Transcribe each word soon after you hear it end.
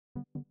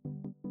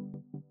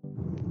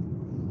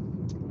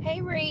Hey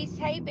Reese,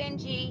 hey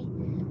Benji,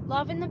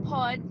 loving the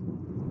pod.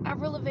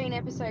 Avril Lavigne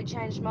episode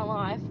changed my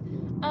life.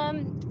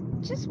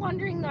 Just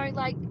wondering though,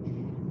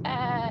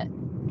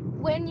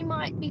 when you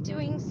might be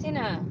doing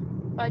Sinner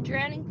by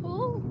Drowning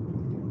Pool.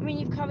 I mean,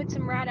 you've covered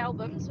some rad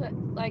albums, but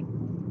like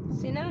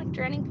Sinner,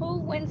 Drowning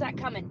Pool, when's that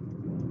coming?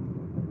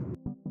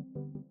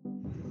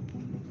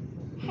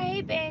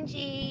 Hey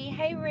Benji,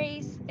 hey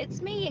Reese,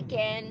 it's me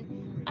again.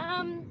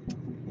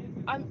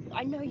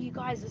 I know you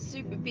guys are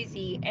super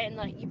busy and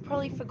like you've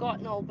probably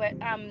forgotten all, but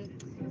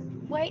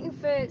waiting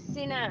for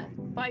Sinner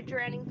by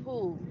Drowning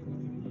Pool.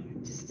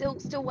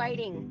 Still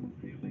waiting.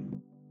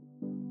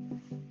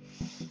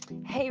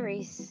 Hey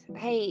Reese.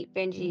 Hey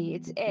Benji.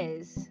 It's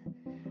Ez.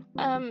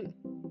 Um,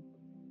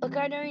 Look,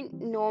 I don't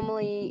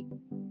normally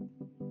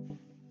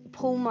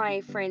pull my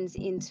friends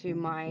into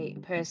my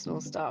personal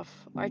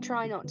stuff. I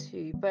try not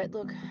to, but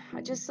look,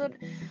 I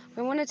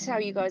want to tell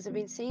you guys I've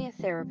been seeing a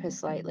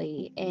therapist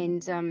lately,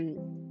 and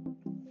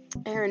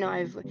her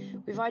and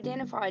we've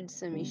identified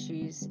some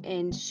issues,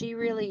 and she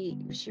really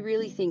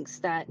thinks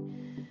that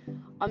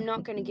I'm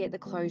not going to get the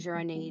closure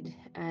I need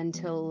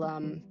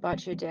until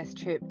But Your Death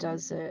Trip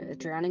does a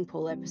Drowning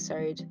Pool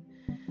episode.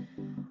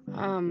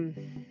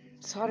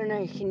 So I don't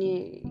know. Can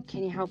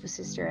you help a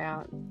sister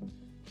out?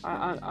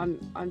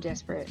 I'm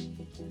desperate.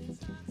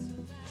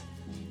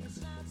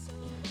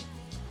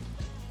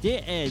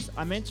 Dear Ez,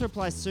 I meant to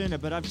reply sooner,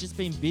 but I've just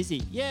been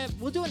busy. Yeah,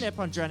 we'll do an ep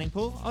on Drowning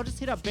Pool. I'll just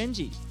hit up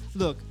Benji.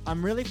 Look,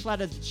 I'm really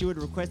flattered that you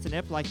would request an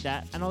ep like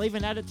that, and I'll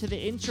even add it to the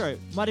intro.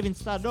 Might even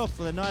start it off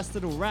with a nice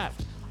little rap.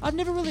 I've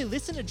never really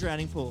listened to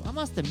Drowning Pool. I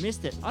must have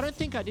missed it. I don't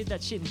think I did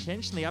that shit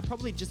intentionally. I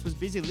probably just was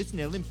busy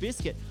listening to Limp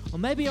Bizkit. Or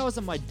maybe I was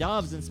on my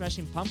Doves and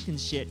Smashing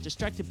Pumpkins shit,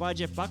 distracted by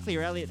Jeff Buckley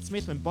or Elliott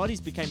Smith when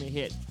Bodies became a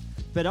hit.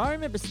 But I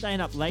remember staying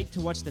up late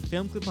to watch the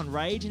film clip on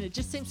Rage, and it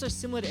just seems so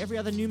similar to every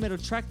other nu metal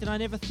track that I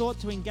never thought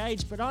to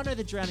engage. But I know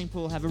the Drowning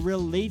Pool have a real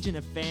legion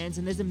of fans,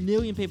 and there's a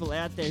million people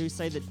out there who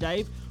say that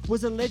Dave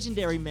was a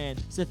legendary man.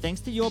 So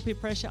thanks to your peer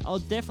pressure, I'll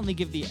definitely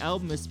give the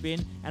album a spin,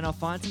 and I'll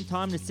find some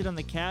time to sit on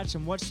the couch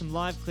and watch some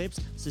live clips.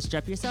 So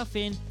strap yourself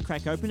in,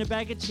 crack open a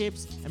bag of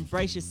chips, and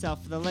brace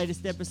yourself for the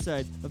latest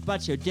episode of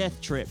But Your Death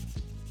Trip.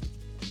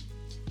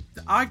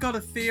 I got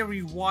a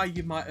theory why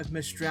you might have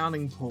missed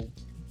Drowning Pool.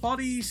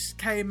 Bodies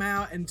came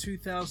out in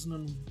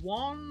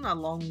 2001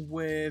 along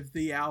with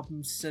the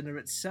album Sinner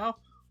itself.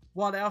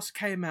 What else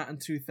came out in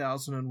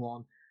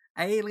 2001?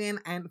 Alien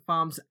Ant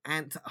Farm's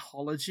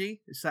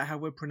Anthology. Is that how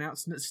we're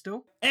pronouncing it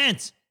still?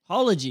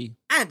 Anthology.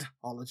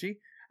 Anthology.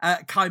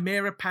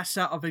 Chimera Pass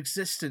Out of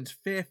Existence.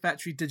 Fear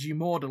Factory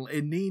Digimortal.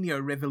 El Nino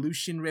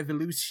Revolution.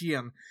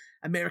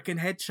 American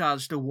Head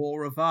Charge. The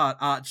War of Art.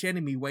 Arch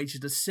Enemy.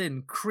 Wages of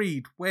Sin.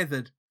 Creed.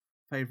 Weathered.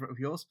 Favourite of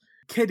yours.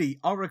 Kiddy,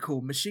 Oracle,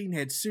 Machine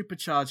Head,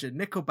 Supercharger,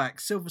 Nickelback,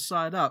 Silver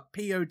Side Up,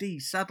 POD,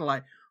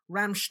 Satellite,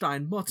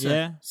 Rammstein,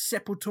 Mutter,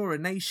 Sepultura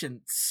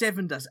Nation,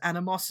 Sevendust,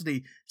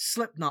 Animosity,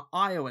 Slipknot,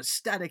 Iowa,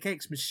 Static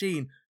X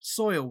Machine,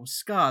 Soil,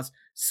 Scars,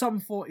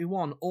 Sum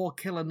 41, All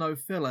Killer No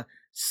Filler,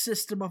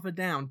 System of a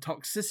Down,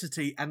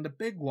 Toxicity, and the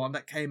big one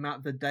that came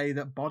out the day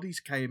that Bodies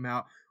came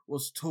out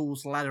was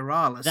Tool's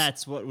Lateralis.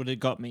 That's what would have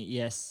got me,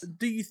 yes.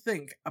 Do you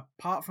think,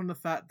 apart from the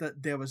fact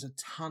that there was a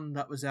ton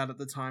that was out at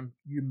the time,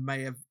 you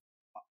may have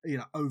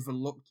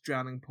overlooked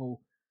Drowning Pool,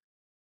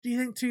 do you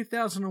think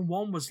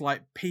 2001 was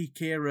like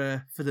peak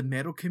era for the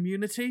metal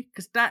community?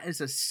 Because that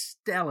is a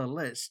stellar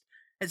list.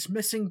 It's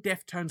missing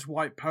Deftones'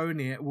 White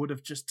Pony. It would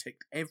have just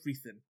ticked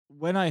everything.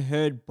 When I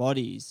heard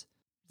Bodies,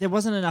 there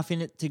wasn't enough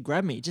in it to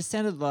grab me. It just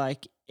sounded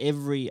like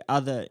every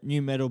other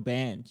nu metal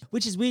band,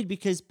 which is weird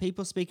because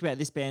people speak about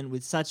this band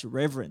with such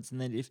reverence, and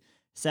then if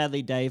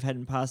sadly Dave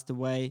hadn't passed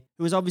away,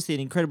 who was obviously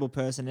an incredible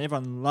person and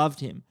everyone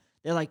loved him,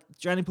 they're like,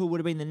 Drowning Pool would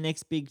have been the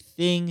next big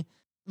thing.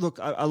 Look,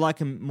 I like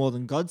him more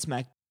than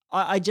Godsmack.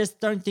 I just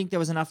don't think there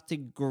was enough to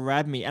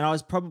grab me, and I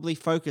was probably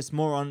focused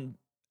more on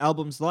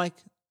albums like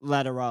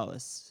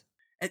Lateralis.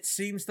 It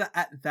seems that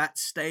at that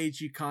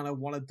stage you kind of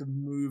wanted to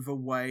move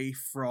away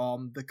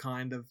from the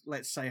kind of,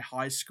 let's say,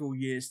 high school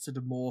years to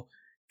the more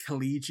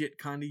collegiate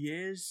kind of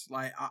years.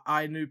 Like,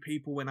 I knew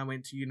people when I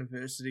went to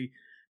university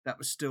that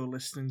were still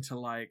listening to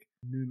like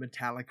New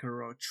Metallica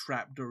or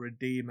Trapped or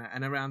Redeemer,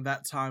 and around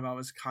that time I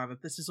was kind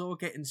of, this is all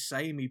getting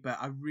samey, but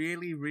I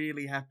really,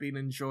 really have been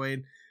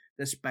enjoying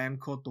this band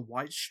called the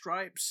White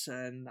Stripes,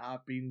 and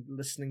I've been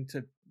listening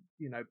to,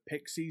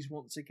 Pixies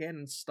once again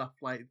and stuff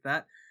like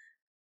that.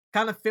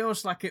 Kind of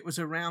feels like it was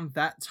around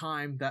that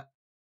time that,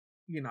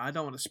 I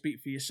don't want to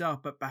speak for yourself,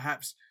 but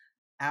perhaps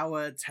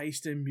our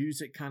taste in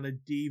music kind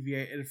of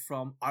deviated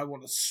from, I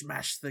want to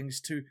smash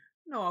things, to,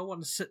 no, I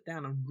want to sit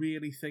down and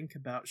really think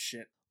about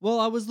shit. Well,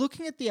 I was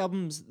looking at the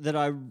albums that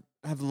I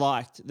have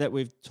liked that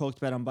we've talked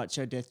about on But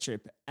Your Death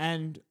Trip,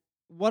 and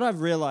what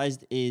I've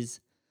realized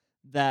is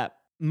that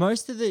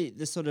most of the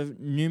sort of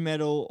nu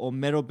metal or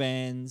metal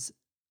bands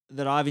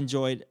that I've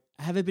enjoyed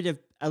have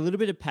a little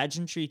bit of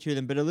pageantry to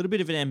them, but a little bit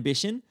of an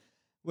ambition.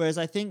 Whereas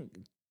I think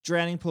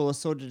Drowning Pool is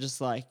sort of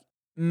just like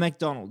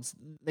McDonald's.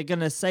 They're going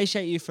to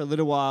satiate you for a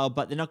little while,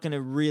 but they're not going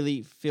to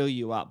really fill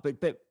you up.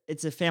 But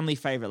it's a family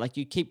favorite. Like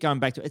you keep going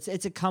back to it.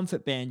 It's a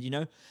comfort band, you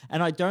know?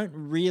 And I don't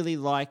really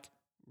like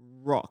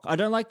rock. I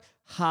don't like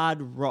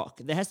hard rock.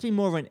 There has to be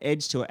more of an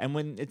edge to it. And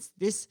when it's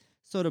this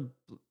sort of,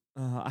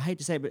 I hate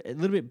to say it, but a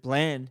little bit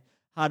bland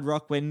hard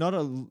rock where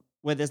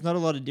there's not a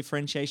lot of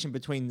differentiation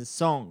between the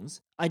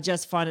songs, I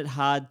just find it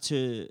hard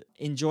to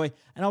enjoy.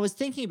 And I was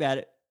thinking about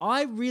it.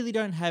 I really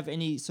don't have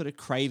any sort of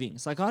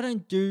cravings. Like I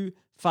don't do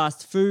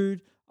fast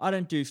food. I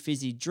don't do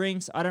fizzy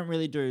drinks. I don't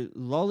really do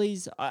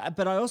lollies.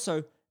 But I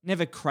also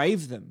never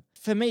crave them.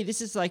 For me,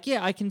 this is like,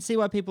 yeah, I can see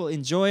why people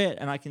enjoy it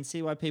and I can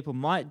see why people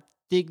might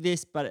dig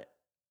this, but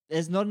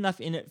there's not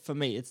enough in it for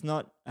me. It's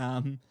not,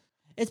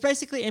 it's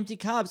basically empty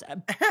carbs.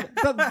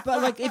 But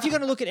like, if you're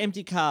going to look at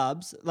empty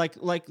carbs, like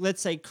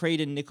let's say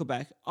Creed and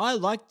Nickelback, I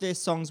like their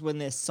songs when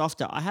they're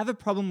softer. I have a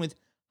problem with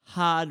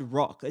hard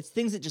rock. It's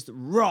things that just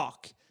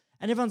rock.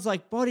 And everyone's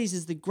like, Bodies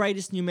is the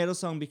greatest new metal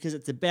song because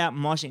it's about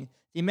moshing.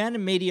 The amount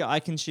of media I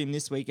consumed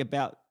this week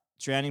about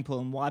Drowning Pool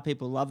and why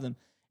people love them,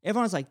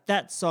 everyone's like,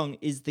 that song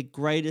is the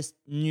greatest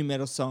new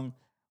metal song.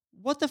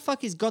 What the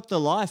fuck is Got the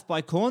Life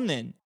by Korn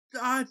then?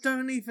 I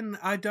don't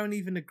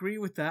even agree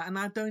with that, and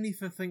I don't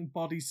even think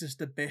Bodies is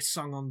the best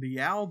song on the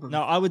album.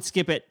 No, I would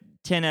skip it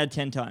 10 out of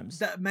 10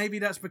 times. Maybe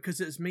that's because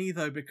it's me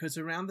though, because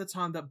around the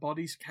time that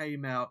Bodies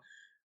came out,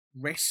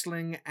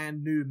 wrestling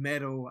and new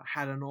metal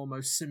had an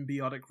almost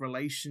symbiotic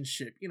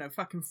relationship. You know,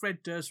 fucking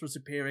Fred Durst was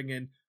appearing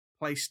in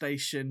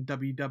PlayStation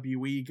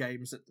WWE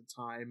games at the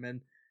time,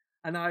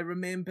 and I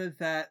remember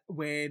that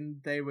when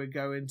they were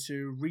going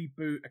to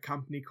reboot a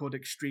company called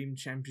Extreme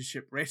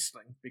Championship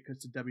Wrestling because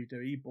the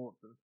WWE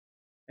bought them,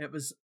 it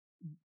was,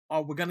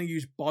 oh, we're going to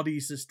use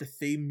Bodies as the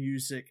theme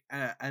music,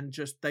 and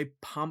just they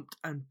pumped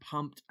and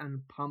pumped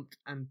and pumped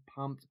and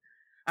pumped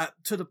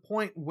to the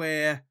point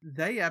where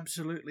they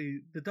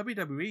absolutely, the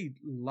WWE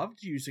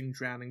loved using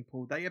Drowning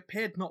Pool. They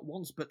appeared not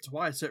once but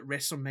twice at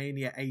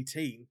WrestleMania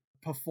 18,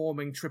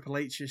 performing Triple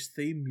H's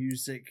theme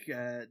music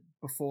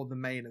before the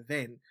main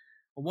event.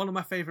 One of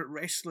my favourite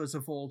wrestlers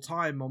of all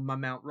time on my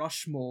Mount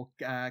Rushmore,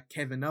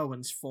 Kevin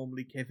Owens,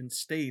 formerly Kevin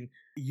Steen,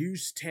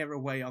 used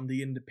Tearaway on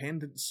the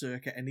independent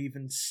circuit and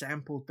even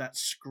sampled that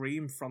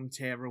scream from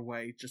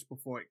Tearaway just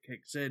before it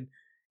kicks in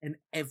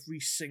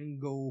every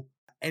single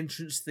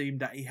entrance theme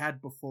that he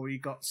had before he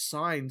got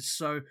signed.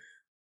 So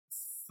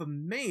for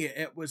me,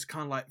 it was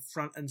kind of like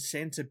front and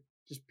centre,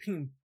 just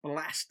being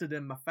blasted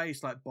in my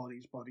face like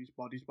Bodies.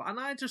 And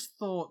I just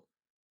thought,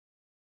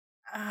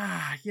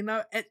 you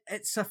know,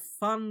 it's a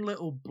fun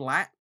little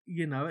blat,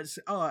 you know, it's,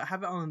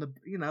 have it on the,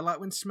 you know, like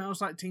when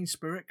Smells Like Teen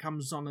Spirit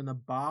comes on in a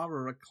bar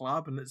or a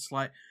club, and it's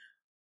like,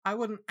 I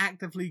wouldn't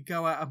actively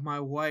go out of my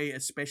way,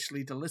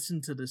 especially to listen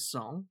to this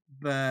song,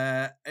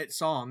 but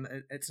it's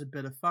on, it's a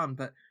bit of fun,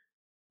 but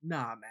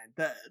nah, man,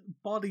 the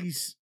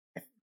Bodies,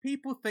 if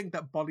people think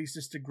that Bodies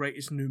is the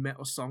greatest new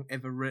metal song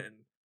ever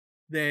written,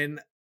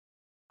 then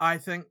I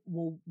think,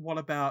 well, what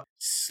about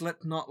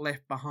Slipknot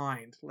Left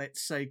Behind?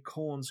 Let's say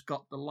Korn's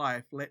Got the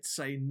Life. Let's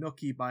say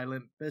Nookie by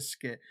Limp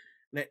Bizkit.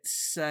 Let's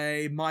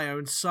say My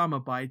Own Summer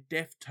by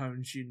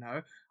Deftones, you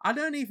know. I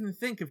don't even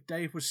think if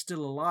Dave was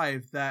still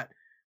alive that,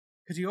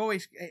 because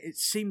it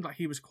seemed like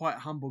he was quite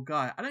a humble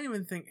guy. I don't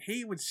even think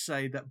he would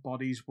say that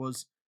Bodies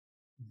was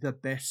the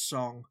best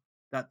song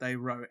that they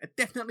wrote. It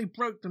definitely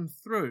broke them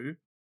through,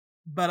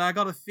 but I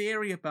got a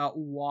theory about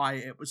why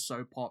it was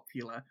so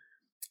popular.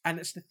 And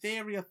it's the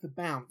theory of the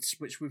bounce,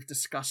 which we've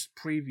discussed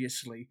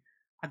previously.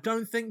 I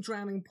don't think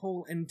Drowning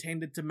Pool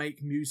intended to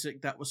make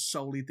music that was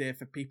solely there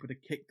for people to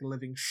kick the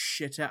living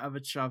shit out of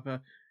each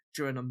other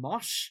during a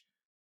mosh.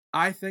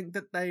 I think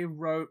that they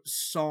wrote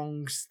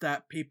songs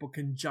that people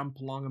can jump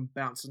along and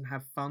bounce and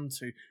have fun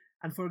to.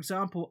 And for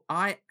example,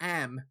 I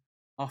Am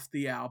off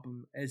the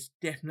album has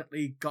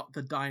definitely got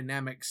the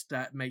dynamics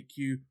that make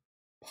you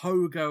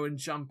pogo and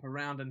jump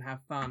around and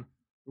have fun,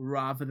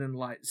 rather than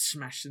like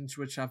smash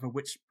into each other,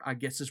 which I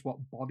guess is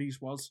what Bodies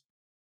was.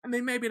 I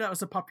mean, maybe that was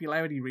the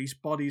popularity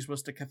reach. Bodies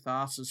was the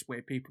catharsis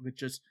where people could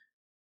just,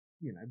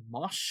 you know,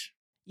 mosh.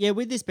 Yeah,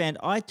 with this band,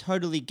 I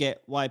totally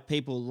get why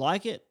people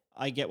like it.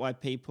 I get why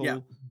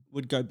people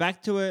would go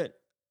back to it.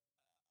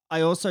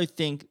 I also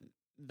think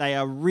they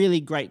are really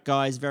great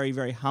guys, very,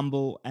 very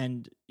humble.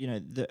 And, you know,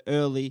 the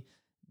early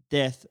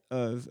death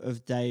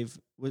of Dave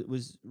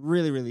was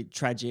really, really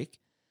tragic.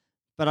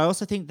 But I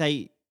also think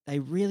they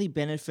really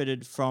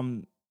benefited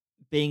from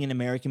being an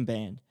American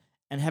band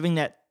and having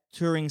that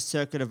touring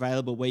circuit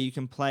available where you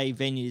can play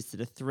venues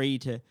that are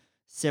 300 to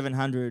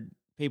 700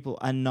 people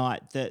a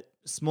night that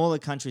smaller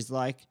countries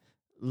like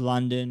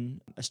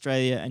London,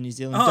 Australia and New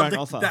Zealand don't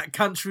offer. That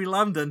country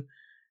London.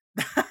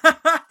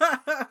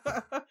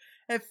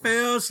 It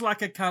feels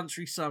like a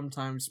country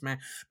sometimes, man.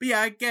 But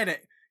yeah, I get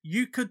it.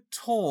 You could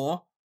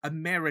tour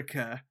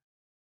America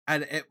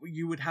and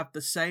you would have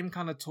the same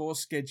kind of tour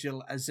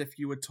schedule as if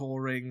you were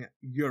touring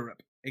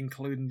Europe,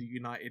 including the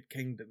United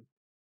Kingdom.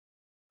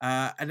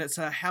 And it's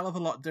a hell of a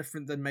lot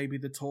different than maybe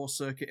the tour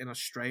circuit in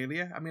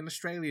Australia. I mean,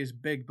 Australia is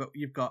big, but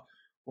you've got,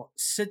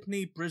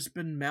 Sydney,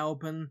 Brisbane,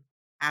 Melbourne,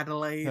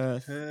 Adelaide,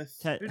 Perth,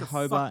 Perth. Who the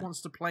Hobart. fuck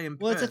wants to play in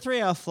Perth? Well, it's a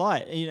 3-hour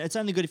flight. It's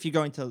only good if you're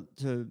going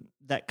to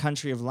that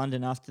country of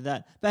London after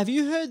that. But have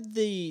you heard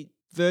the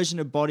version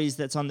of Bodies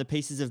that's on the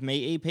Pieces of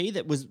Me EP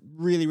that was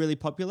really, really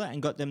popular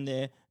and got them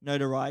their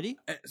notoriety?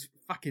 It's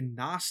fucking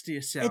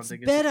nastier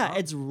sounding. It's better.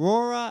 It's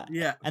rawer.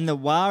 Yeah. And the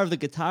wah of the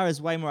guitar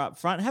is way more up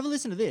front. Have a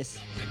listen to this.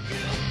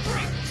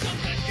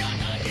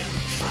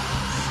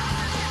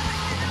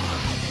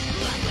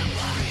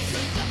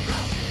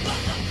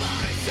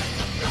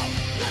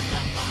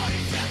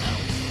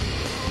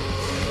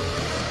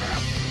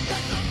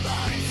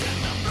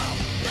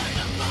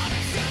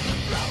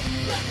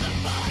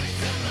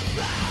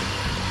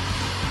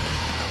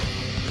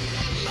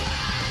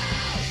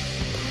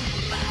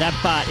 That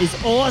part is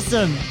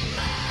awesome.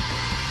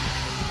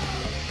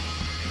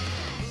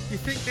 You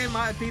think there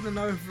might have been an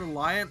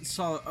over-reliance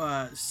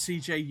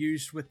CJ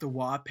used with the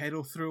wah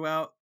pedal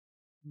throughout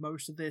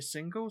most of their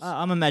singles?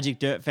 I'm a Magic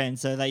Dirt fan,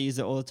 so they use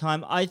it all the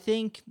time. I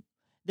think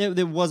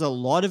there was a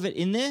lot of it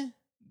in there.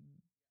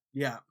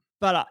 Yeah.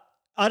 But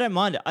I don't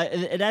mind it.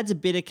 It adds a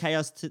bit of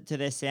chaos to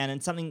their sound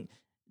and something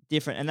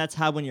different. And that's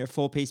hard when you're a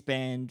 4-piece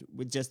band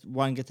with just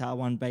one guitar,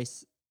 one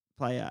bass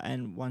player,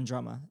 and one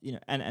drummer,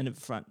 and a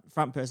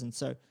front person.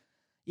 So,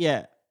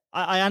 yeah,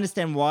 I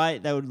understand why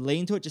they would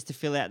lean to it just to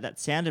fill out that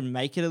sound and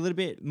make it a little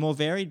bit more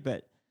varied.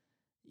 But,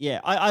 yeah,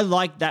 I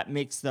like that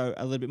mix, though,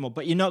 a little bit more.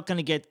 But you're not going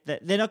to get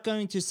that. They're not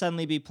going to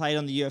suddenly be played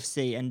on the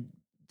UFC and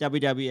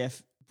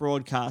WWF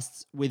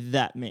broadcasts with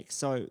that mix.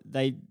 So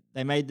they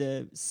made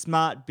the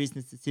smart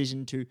business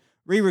decision to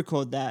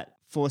re-record that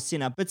for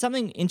Sinner. But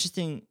something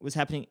interesting was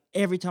happening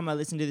every time I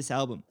listened to this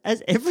album.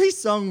 As every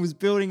song was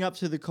building up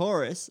to the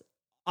chorus,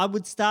 I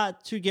would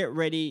start to get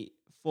ready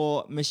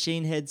for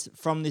Machine Head's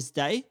From This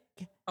Day.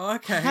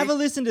 Okay. Have a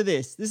listen to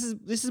this. This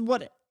is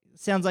what it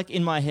sounds like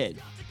in my head.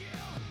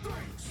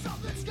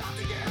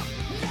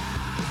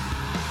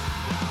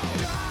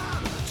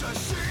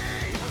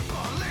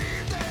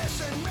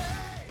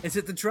 Is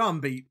it the drum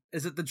beat?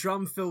 Is it the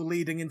drum fill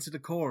leading into the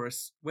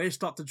chorus? Where's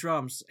Dr.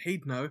 Drums?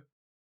 He'd know.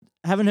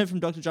 I haven't heard from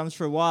Dr. Drums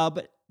for a while,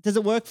 but does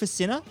it work for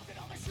Sinner?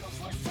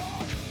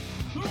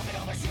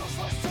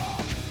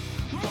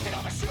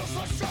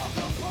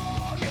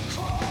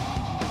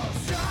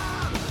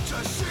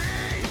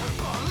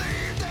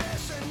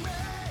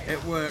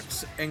 It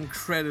works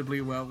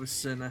incredibly well with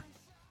Sinner.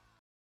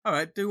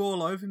 Alright, do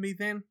All Over Me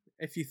then,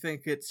 if you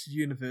think it's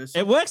universal.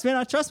 It works,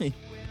 man. Trust me.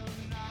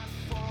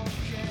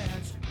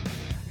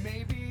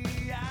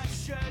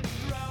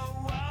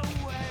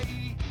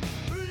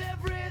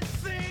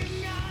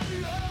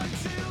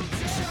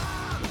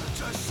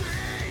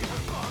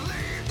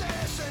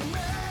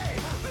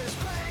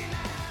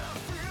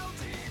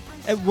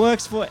 It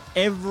works for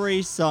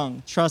every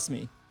song. Trust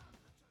me.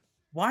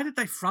 Why did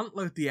they front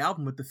load the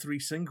album with the 3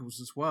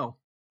 singles as well?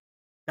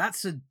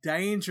 That's a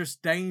dangerous,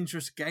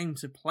 dangerous game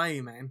to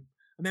play, man.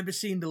 I remember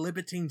seeing the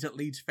Libertines at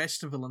Leeds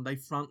Festival and they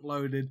front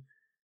loaded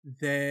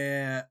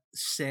their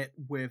set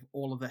with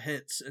all of the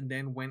hits and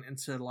then went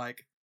into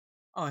like,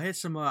 oh,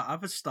 here's some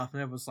other stuff.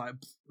 And it was like,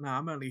 nah,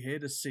 I'm only here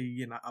to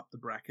see, up the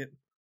bracket.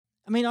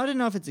 I mean, I don't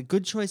know if it's a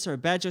good choice or a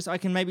bad choice. I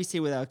can maybe see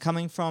where they were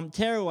coming from.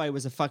 Tearaway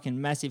was a fucking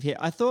massive hit.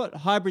 I thought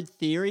Hybrid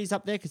Theory's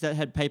up there because that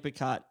had Paper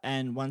Cut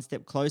and One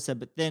Step Closer,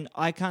 but then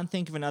I can't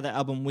think of another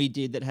album we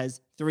did that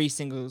has 3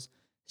 singles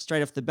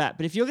straight off the bat.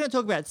 But if you're going to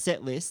talk about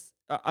set lists,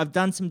 I've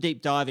done some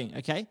deep diving,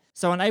 okay?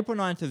 So on April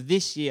 9th of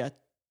this year,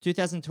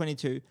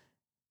 2022,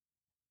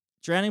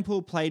 Drowning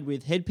Pool played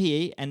with Head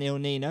PE and El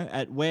Nino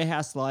at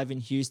Warehouse Live in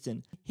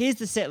Houston. Here's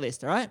the set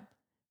list, all right?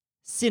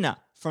 Sinner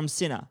from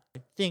Sinner.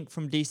 Think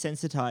from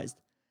Desensitized.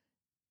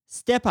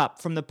 Step Up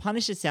from the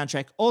Punisher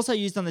soundtrack, also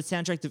used on the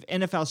soundtrack of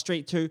NFL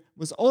Street 2,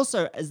 was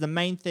also as the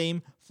main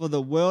theme for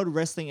the World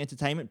Wrestling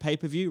Entertainment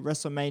pay-per-view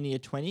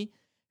WrestleMania 20.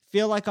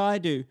 Feel Like I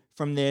Do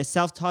from their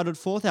self-titled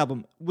 4th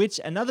album, which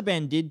another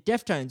band did,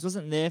 Deftones.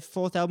 Wasn't their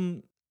 4th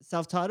album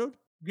self-titled?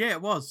 Yeah,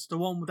 it was. The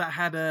one that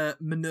had a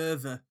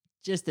Minerva.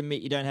 Just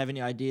admit you don't have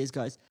any ideas,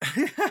 guys.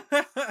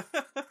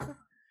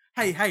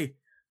 Hey.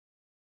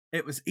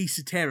 It was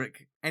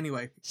esoteric.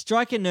 Anyway.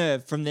 Strike a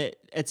Nerve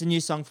it's a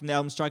new song from the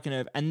album Strike a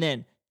Nerve. And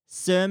then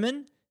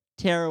Sermon,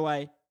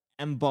 Tearaway,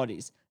 and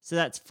Bodies. So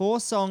that's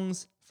 4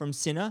 songs from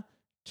Sinner,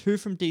 2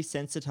 from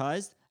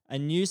Desensitized, a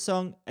new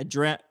song, a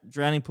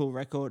Drowning Pool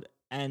record,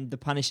 and the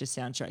Punisher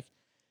soundtrack.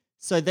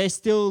 So they're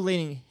still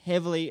leaning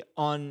heavily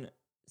on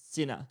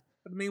Sinner.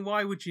 But I mean,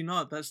 why would you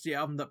not? That's the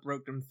album that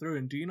broke them through.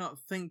 And do you not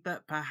think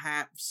that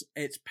perhaps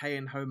it's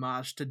paying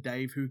homage to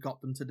Dave who got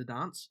them to the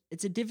dance?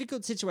 It's a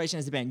difficult situation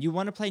as a band. You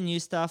want to play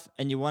new stuff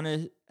and you want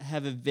to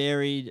have a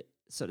varied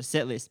sort of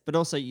set list, but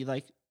also you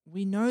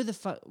we know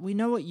we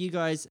know what you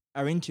guys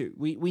are into.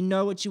 We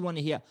know what you want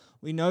to hear.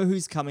 We know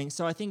who's coming.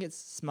 So I think it's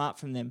smart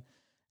from them.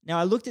 Now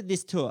I looked at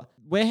this tour.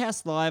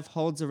 Warehouse Live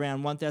holds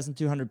around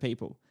 1,200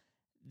 people.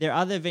 There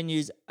are other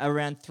venues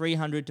around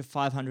 300 to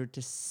 500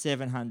 to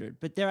 700,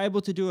 but they're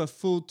able to do a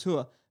full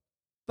tour.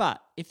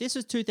 But if this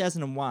was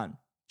 2001,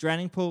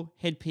 Drowning Pool,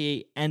 Head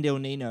PE, and El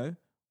Nino,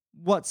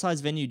 what size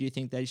venue do you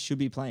think they should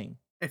be playing?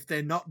 if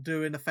they're not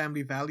doing a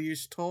Family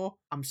Values tour,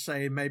 I'm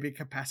saying maybe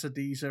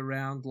capacities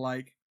around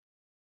like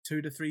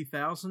 2,000 to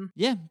 3,000.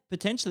 Yeah,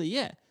 potentially,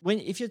 yeah.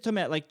 If you're talking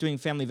about like doing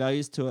Family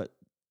Values to it,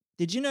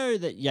 did you know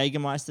that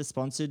Jägermeister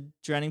sponsored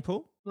Drowning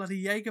Pool?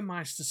 Bloody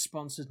Jägermeister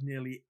sponsored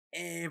nearly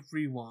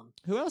everyone.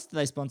 Who else did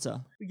they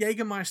sponsor?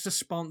 Jägermeister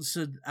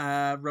sponsored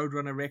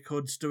Roadrunner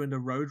Records doing the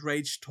Road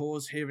Rage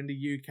tours here in the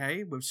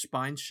UK with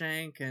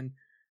Spineshank, and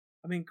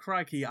I mean,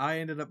 crikey, I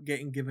ended up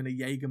getting given a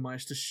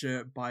Jägermeister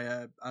shirt by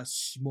a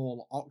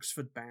small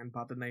Oxford band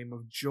by the name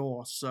of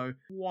Jaw, so it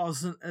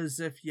wasn't as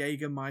if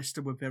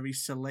Jägermeister were very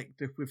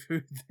selective with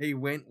who they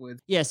went with.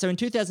 Yeah, so in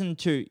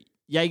 2002,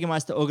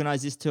 Jägermeister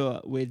organised this tour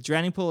with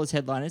Drowning Pool as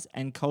headliners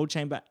and Cold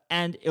Chamber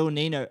and El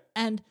Nino,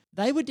 and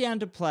they were down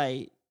to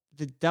play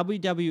the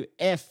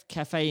WWF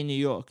Cafe in New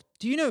York.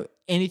 Do you know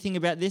anything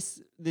about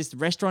this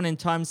restaurant in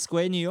Times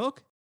Square, New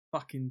York?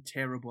 Fucking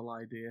terrible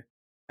idea.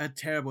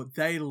 Terrible.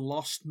 They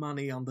lost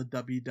money on the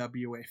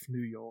WWF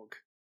New York.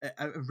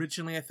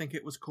 Originally, I think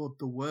it was called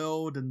The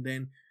World, and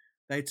then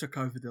they took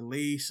over the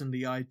lease, and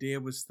the idea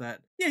was that,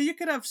 yeah, you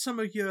could have some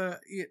of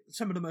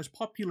the most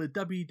popular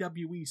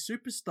WWE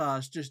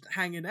superstars just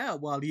hanging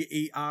out while you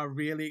eat our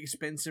really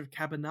expensive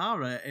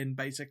carbonara in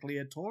basically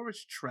a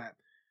tourist trap.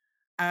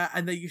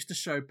 And they used to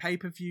show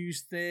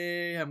pay-per-views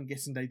there. I'm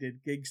guessing they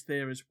did gigs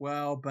there as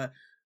well, but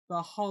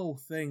the whole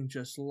thing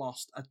just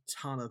lost a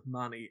ton of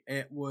money.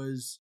 It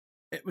was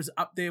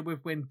up there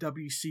with when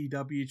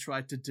WCW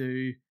tried to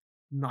do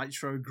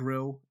Nitro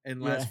Grill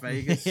in Las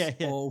Vegas, yeah.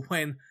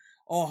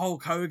 or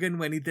Hulk Hogan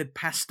when he did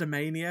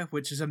Pastamania,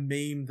 which is a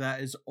meme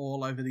that is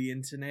all over the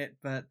internet.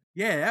 But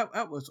yeah,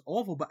 that was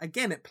awful. But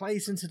again, it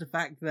plays into the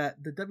fact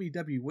that the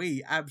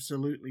WWE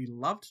absolutely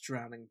loved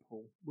Drowning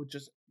Pool, would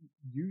just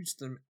use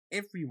them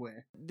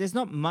everywhere. There's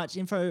not much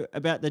info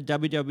about the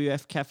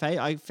WWF Cafe.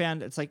 I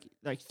found it's like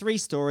 3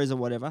 stories or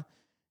whatever.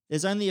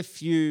 There's only a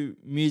few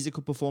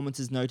musical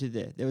performances noted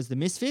there. There was the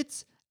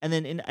Misfits, and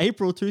then in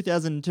April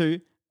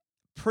 2002,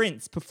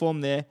 Prince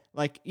performed there.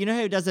 Like, you know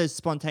how he does those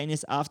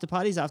spontaneous after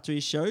parties after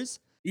his shows?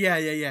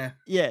 Yeah.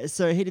 Yeah,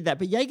 so he did that.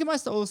 But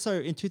Jägermeister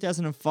also in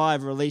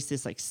 2005 released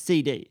this like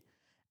CD,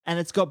 and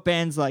it's got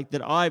bands like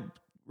that I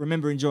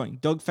remember enjoying: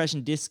 Dog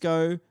Fashion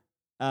Disco,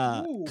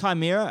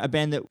 Chimera, a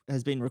band that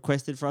has been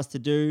requested for us to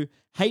do,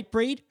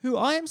 Hatebreed, who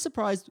I am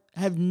surprised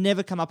have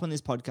never come up on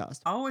this podcast.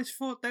 I always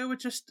thought they were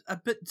just a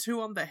bit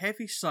too on the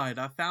heavy side.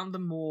 I found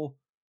them more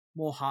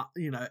hard,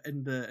 in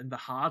the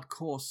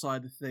hardcore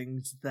side of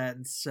things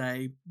than,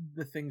 say,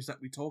 the things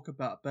that we talk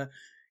about. But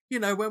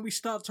when we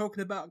start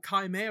talking about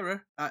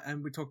Chimera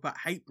and we talk about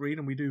Hatebreed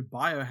and we do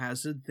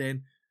Biohazard,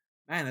 then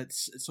man,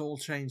 it's all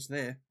changed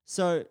there.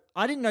 So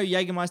I didn't know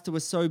Jägermeister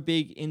was so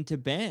big into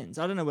bands.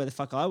 I don't know where the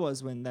fuck I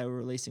was when they were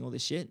releasing all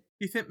this shit.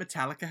 Do you think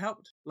Metallica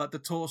helped? Like the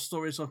tour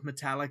stories of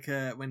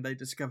Metallica when they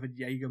discovered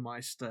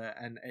Jägermeister,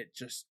 and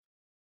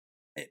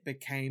it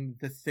became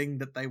the thing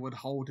that they would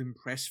hold in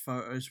press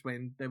photos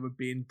when they were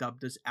being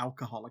dubbed as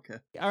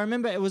Alcoholica. I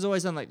remember it was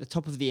always on like the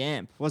top of the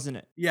amp, wasn't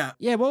it? Yeah.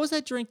 Yeah, what was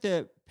that drink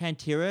that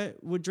Pantera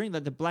would drink?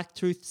 Like the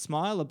Blacktooth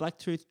Smile or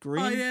Blacktooth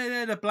Grin? Oh,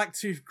 yeah, the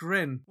Blacktooth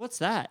Grin. What's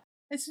that?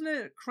 Isn't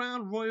it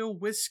Crown Royal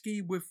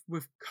whiskey with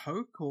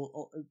Coke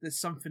or there's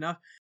something else?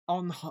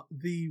 On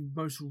the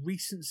most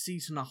recent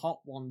season of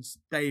Hot Ones,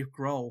 Dave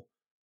Grohl,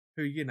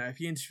 who,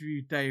 if you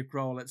interview Dave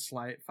Grohl, it's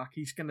like, fuck,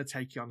 he's going to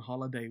take you on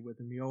holiday with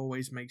him. He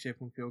always makes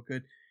everyone feel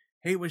good.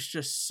 He was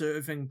just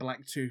serving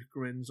Blacktooth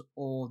Grins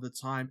all the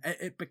time.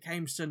 It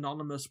became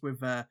synonymous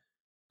with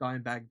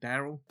Dimebag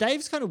Darrell.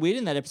 Dave's kind of weird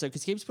in that episode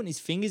because he keeps putting his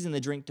fingers in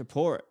the drink to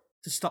pour it.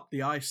 To stop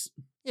the ice.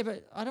 Yeah,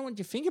 but I don't want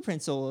your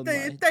fingerprints all over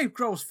it. Dave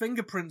Grohl's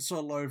fingerprints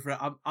all over it.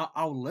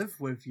 I'll live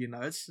with,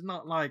 It's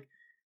not like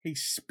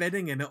he's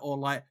spitting in it or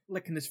like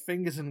licking his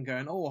fingers and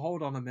going, oh,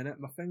 hold on a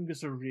minute, my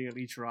fingers are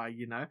really dry,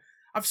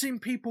 I've seen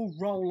people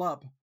roll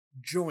up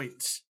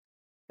joints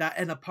that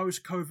in a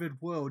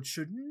post-COVID world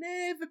should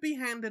never be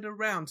handed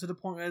around, to the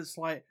point where it's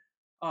like,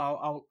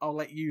 oh, I'll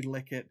let you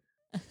lick it.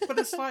 But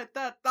it's like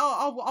that,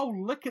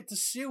 I'll lick it to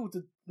seal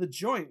the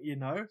joint,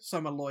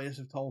 So my lawyers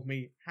have told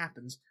me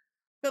happens.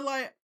 But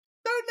like,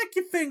 don't lick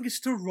your fingers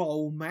to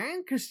roll,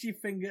 man, because you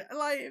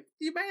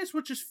may as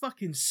well just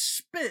fucking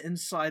spit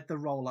inside the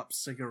roll-up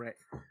cigarette.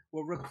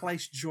 Or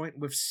replace joint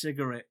with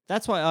cigarette.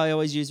 That's why I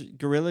always use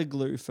Gorilla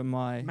Glue for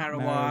my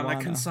marijuana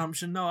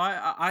consumption. No,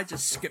 I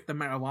just skip the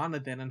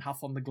marijuana then and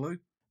huff on the glue.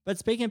 But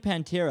speaking of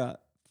Pantera,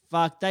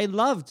 fuck, they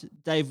loved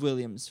Dave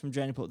Williams from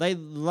Drowning Pool. They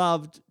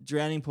loved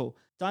Drowning Pool.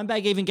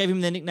 Dimebag even gave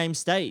him the nickname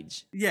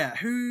Stage. Yeah,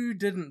 who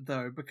didn't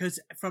though? Because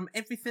from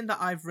everything that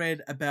I've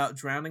read about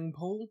Drowning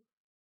Pool,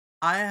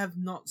 I have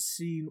not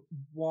seen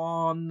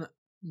one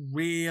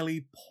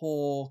really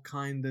poor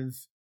kind of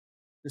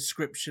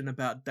description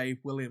about Dave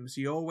Williams.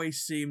 He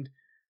always seemed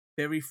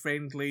very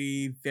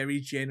friendly, very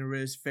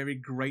generous, very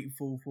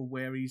grateful for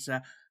where he's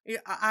at.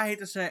 I hate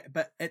to say it,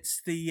 but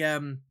it's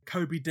the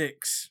Kobe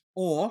Dix.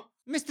 Or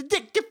Mr.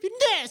 Dick, if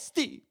you're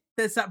nasty!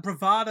 There's that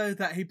bravado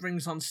that he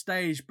brings on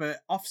stage,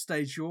 but off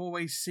stage you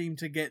always seem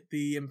to get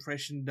the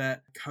impression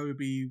that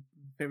Kobe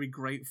very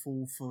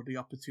grateful for the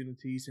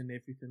opportunities and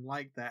everything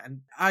like that.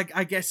 And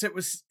I guess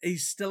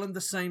he's still in the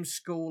same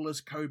school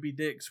as Kobe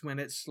Dix when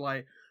it's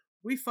like,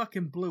 we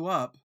fucking blew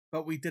up,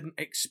 but we didn't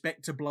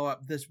expect to blow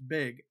up this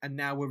big, and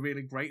now we're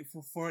really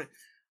grateful for it.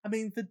 I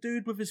mean, the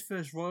dude with his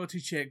first royalty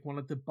check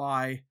wanted to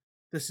buy...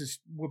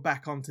 We're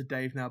back on to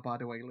Dave now, by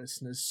the way,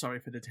 listeners. Sorry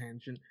for the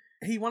tangent.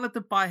 He wanted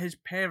to buy his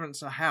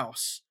parents a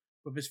house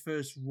with his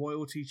first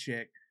royalty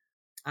check,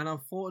 and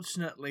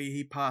unfortunately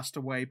he passed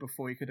away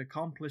before he could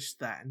accomplish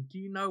that. And do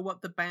you know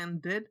what the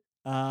band did?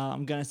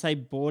 I'm going to say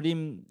bought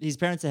his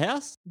parents a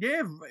house?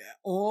 Yeah,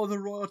 all the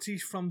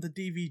royalties from the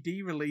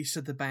DVD release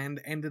of the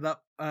band ended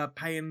up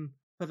paying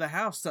for the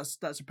house.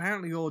 That's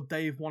apparently all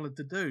Dave wanted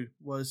to do,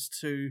 was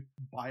to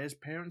buy his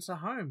parents a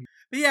home.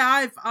 But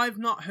yeah, I've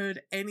not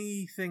heard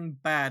anything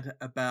bad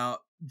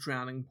about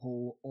Drowning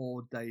Pool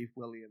or Dave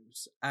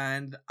Williams,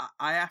 and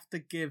I have to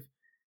give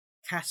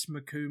Cass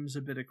McCombs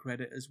a bit of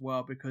credit as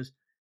well, because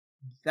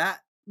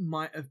that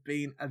might have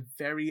been a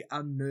very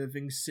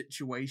unnerving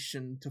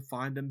situation to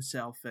find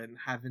himself in,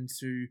 having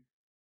to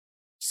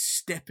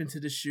step into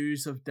the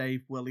shoes of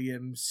Dave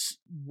Williams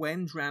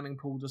when Drowning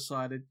Pool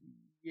decided,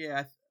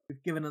 yeah,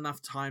 we've given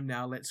enough time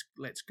now, let's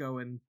go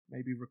and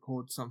maybe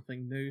record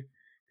something new.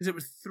 Because it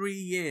was 3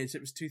 years. It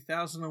was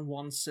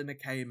 2001 Sinner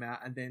came out,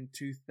 and then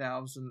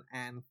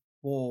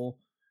 2004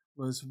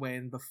 was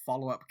when the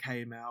follow-up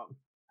came out.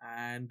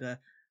 And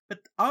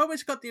but I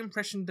always got the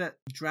impression that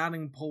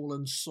Drowning Pool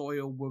and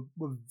Soil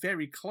were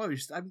very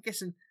close. I'm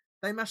guessing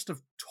they must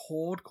have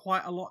toured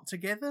quite a lot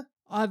together.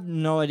 I have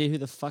no idea who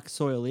the fuck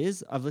Soil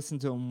is. I've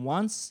listened to him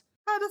once.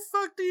 How the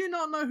fuck do you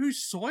not know who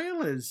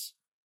Soil is?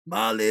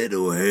 My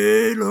little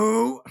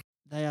halo.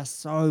 They are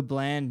so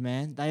bland,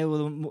 man. They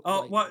were.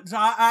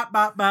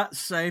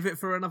 Save it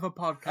for another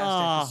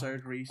podcast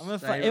episode, Reese.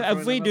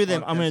 If we do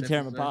them, I'm going to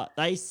tear them apart.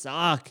 They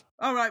suck.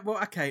 All right,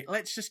 well, okay,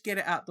 let's just get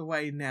it out the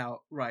way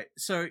now. Right,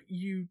 so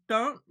you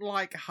don't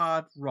like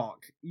hard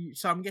rock.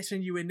 So I'm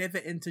guessing you were never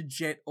into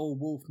Jet or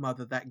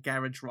Wolfmother, that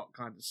garage rock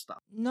kind of stuff.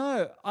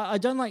 No, I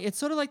don't like. It's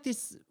sort of like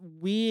this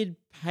weird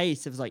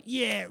pace of like,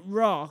 yeah,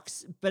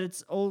 rocks, but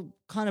it's all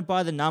kind of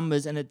by the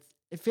numbers, and it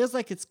feels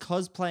like it's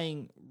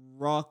cosplaying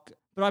rock.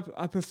 But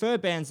I prefer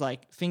bands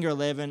like Finger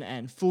 11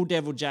 and Full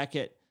Devil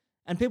Jacket,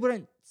 and people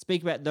don't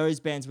speak about those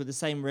bands with the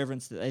same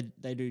reverence that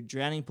they do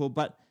Drowning Pool,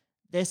 but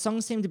their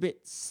songs seemed a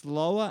bit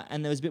slower,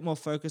 and there was a bit more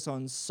focus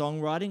on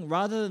songwriting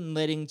rather than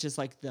letting just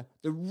like the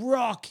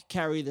rock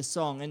carry the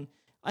song. And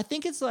I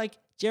think it's like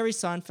Jerry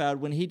Seinfeld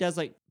when he does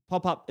like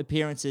pop-up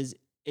appearances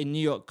in New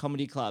York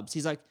comedy clubs.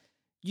 He's like,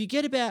 you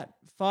get about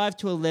 5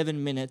 to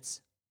 11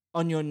 minutes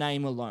on your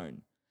name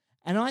alone.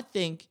 And I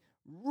think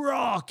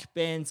rock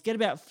bands get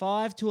about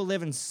 5 to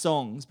 11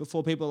 songs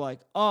before people are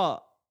like, oh,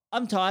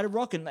 I'm tired of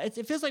rocking.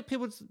 It feels like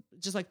people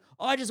just like,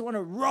 oh, I just want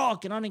to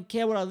rock and I don't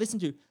care what I listen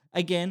to.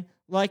 Again,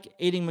 like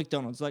eating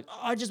McDonald's. Like, oh,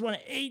 I just want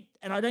to eat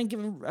and I don't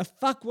give a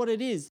fuck what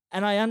it is.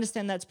 And I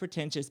understand that's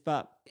pretentious,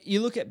 but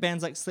you look at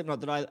bands like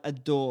Slipknot that I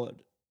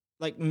adored,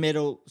 like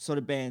metal sort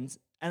of bands,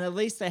 and at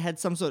least they had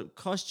some sort of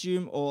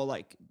costume or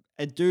like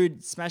a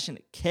dude smashing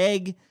a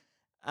keg,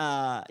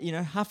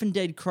 Huffing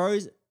Dead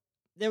Crows.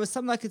 There was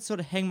something I could sort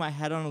of hang my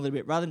hat on a little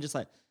bit rather than just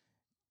like,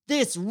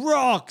 this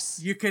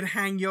rocks. You can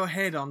hang your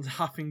head on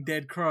Huffing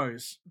Dead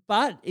Crows.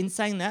 But in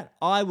saying that,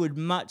 I would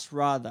much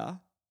rather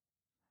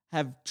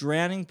have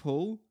Drowning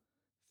Pool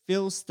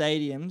fill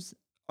stadiums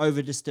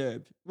over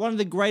Disturbed. One of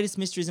the greatest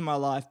mysteries in my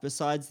life,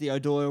 besides the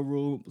O'Doyle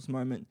rules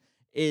moment,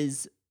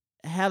 is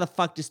how the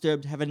fuck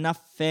Disturbed have enough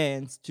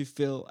fans to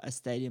fill a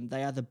stadium.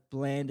 They are the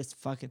blandest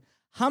fucking...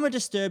 Hum a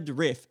Disturbed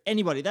riff.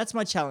 Anybody, that's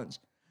my challenge.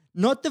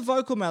 Not the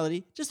vocal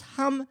melody, just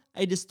hum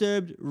a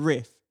Disturbed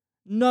riff.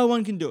 No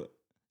one can do it.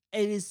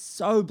 It is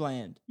so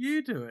bland.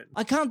 You do it.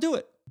 I can't do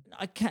it.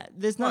 I can't.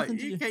 There's nothing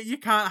to do. You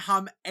can't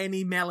hum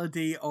any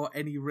melody or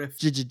any riff.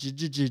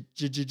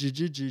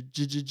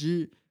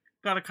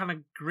 Gotta kind of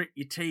grit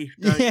your teeth,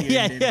 don't you?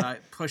 And then,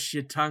 like, push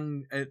your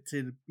tongue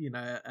to,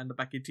 and the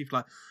back of your teeth,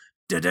 like...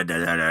 That's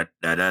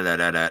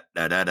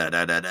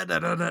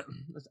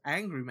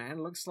angry, man. It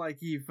looks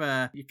like you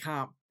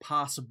can't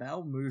pass a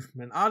bell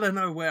movement. I don't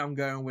know where I'm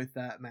going with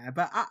that, man.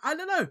 But I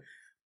don't know.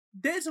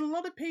 There's a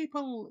lot of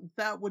people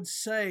that would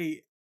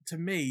say to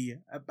me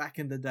back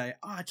in the day,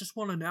 I just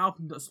want an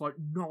album that's like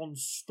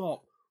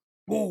non-stop.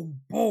 Boom,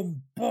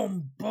 boom,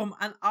 boom, boom.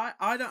 And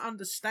I don't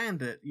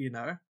understand it,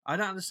 I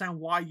don't understand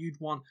why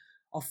you'd want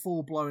a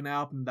full-blown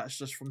album that's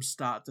just from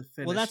start to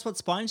finish. Well, that's what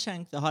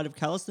Spineshank, The Height of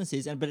Callousness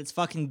is, but it's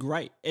fucking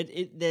great.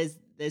 There's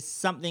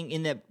something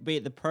in that, be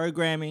it the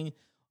programming,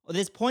 or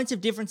there's points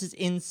of differences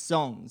in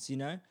songs,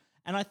 And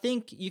I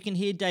think you can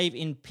hear Dave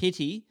in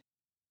Pity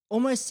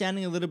almost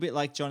sounding a little bit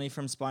like Johnny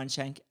from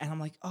Spineshank. And I'm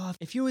like, oh,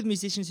 if you were with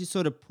musicians who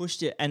sort of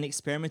pushed it and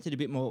experimented a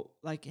bit more,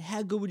 like,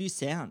 how good would you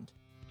sound?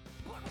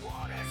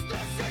 What is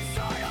this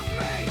inside of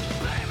me?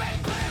 Play me,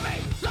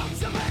 don't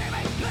you play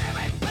me,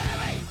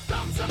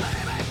 don't you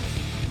play me,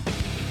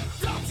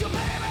 don't you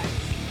play me,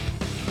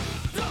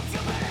 don't you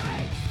play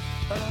me.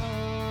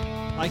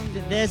 Like,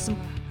 there's some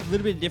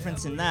little bit of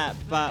difference in that,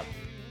 but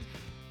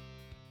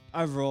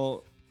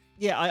overall,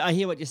 Yeah, I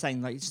hear what you're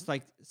saying. Like, it's just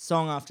like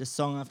song after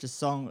song after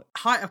song.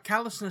 Height of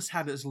Callousness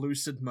had its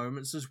lucid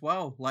moments as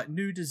well. Like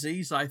New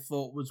Disease, I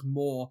thought was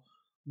more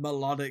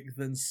melodic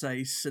than,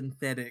 say,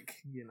 synthetic,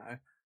 you know.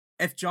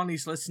 If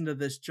Johnny's listened to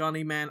this,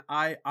 Johnny, man,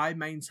 I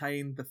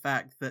maintain the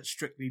fact that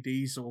Strictly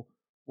Diesel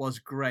was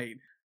great.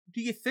 Do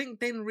you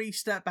think then,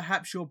 Reese, that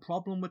perhaps your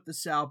problem with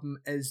this album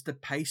is the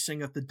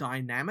pacing of the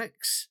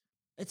dynamics?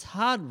 It's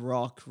hard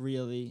rock,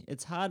 really.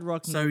 It's hard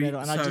rock So- new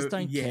metal, and I so, just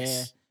don't care.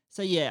 yes.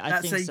 So yeah, I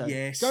That's think a so.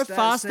 yes. Go That's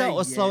faster a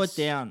or slow it yes.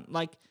 down.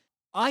 Like,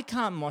 I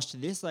can't mosh to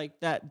this. Like,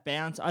 that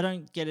bounce, I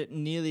don't get it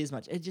nearly as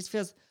much. It just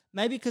feels,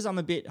 maybe because I'm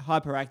a bit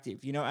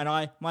hyperactive, you know,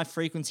 and my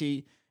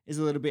frequency is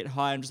a little bit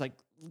high. I'm just like,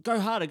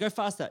 go harder, go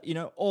faster, you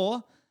know,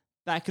 or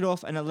back it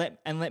off and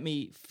let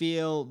me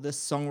feel the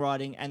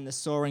songwriting and the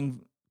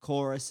soaring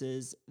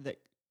choruses that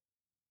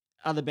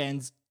other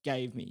bands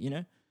gave me, you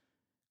know.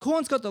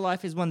 Korn's Got the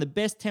Life is one of the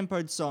best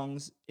tempoed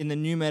songs in the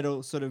new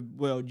metal sort of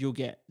world you'll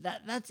get.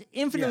 That's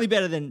infinitely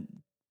better than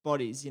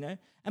Bodies, you know?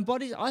 And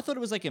Bodies, I thought it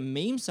was like a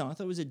meme song. I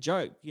thought it was a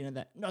joke, you know,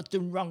 that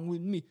nothing wrong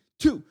with me,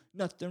 too,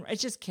 nothing.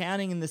 It's just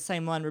counting in the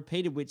same line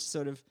repeated, which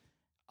sort of,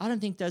 I don't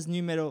think does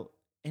new metal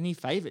any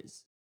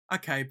favors.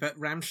 Okay, but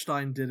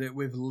Rammstein did it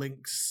with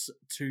Lynx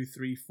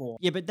 234.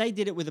 Yeah, but they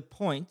did it with a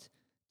point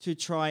to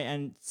try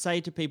and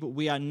say to people,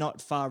 we are not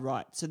far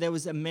right. So there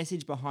was a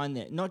message behind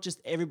that, not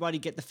just everybody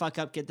get the fuck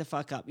up, get the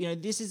fuck up. You know,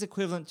 this is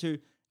equivalent to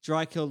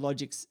Dry Kill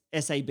Logic's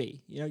SAB.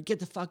 You know, get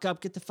the fuck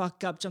up,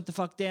 jump the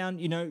fuck down.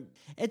 You know,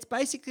 it's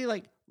basically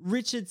like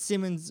Richard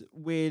Simmons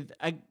with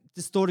a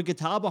distorted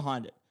guitar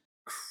behind it.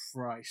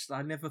 Christ,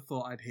 I never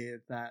thought I'd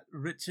hear that.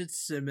 Richard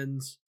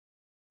Simmons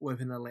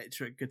with an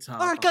electric guitar.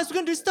 All right, guys, we're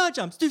going to do star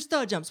jumps. Do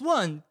star jumps.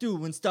 1,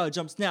 doing star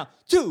jumps now.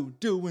 2,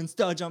 doing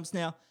star jumps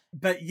now.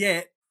 But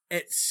yet,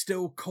 it's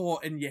still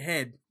caught in your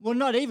head. Well,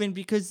 not even,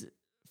 because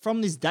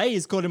From This Day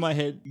is caught in my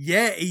head.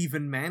 Yeah,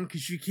 even, man,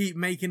 because you keep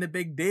making a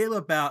big deal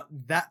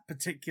about that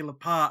particular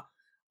part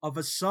of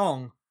a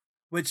song,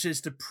 which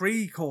is the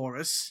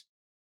pre-chorus,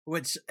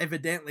 which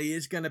evidently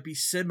is going to be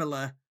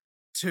similar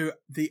to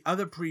the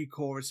other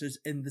pre-choruses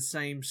in the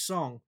same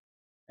song.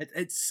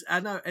 I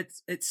know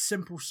it's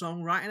simple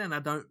songwriting, and I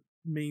don't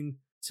mean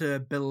to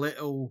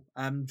belittle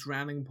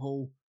Drowning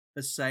Pool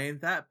for saying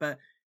that, but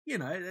you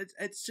know,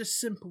 it's just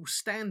simple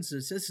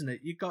stanzas, isn't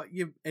it? You got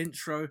your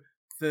intro,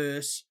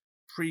 verse,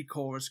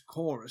 pre-chorus,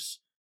 chorus,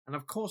 and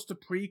of course the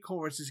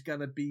pre-chorus is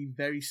going to be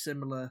very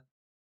similar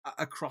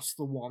across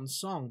the one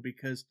song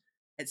because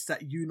it's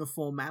that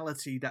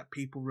uniformity that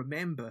people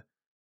remember.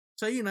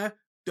 So, you know,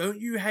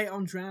 don't you hate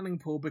on Drowning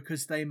Pool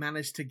because they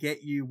managed to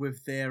get you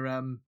with their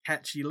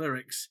catchy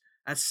lyrics,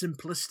 as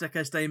simplistic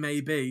as they may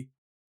be.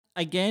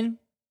 Again,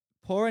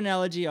 poor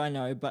analogy, I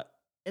know, but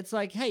it's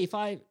like, hey, if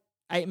I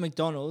ate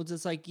McDonald's,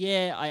 it's like,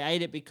 yeah, I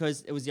ate it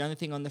because it was the only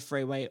thing on the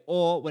freeway.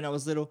 Or when I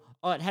was little,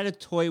 oh, it had a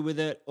toy with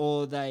it,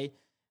 or they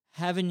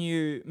have a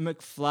new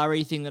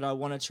McFlurry thing that I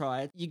want to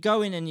try. You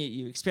go in and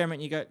you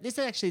experiment, and you go, this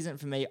actually isn't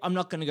for me. I'm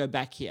not going to go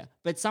back here.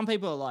 But some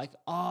people are like,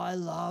 oh, I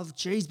love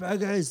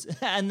cheeseburgers,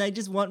 and they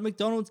just want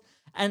McDonald's.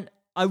 And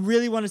I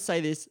really want to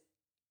say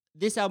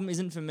this album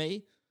isn't for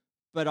me,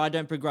 but I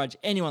don't begrudge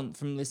anyone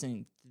from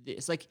listening to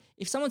this. Like,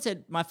 if someone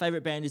said my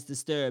favorite band is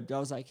Disturbed, I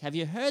was like, have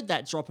you heard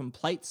that Drop and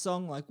Plate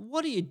song? Like,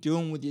 what are you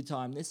doing with your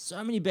time? There's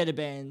so many better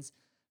bands,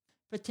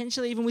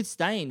 potentially even with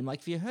Stain.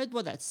 Like, have you heard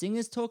what that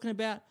singer's talking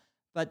about?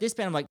 But this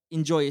band, I'm like,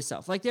 enjoy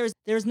yourself. Like, there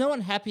is no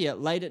one happier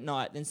late at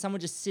night than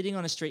someone just sitting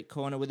on a street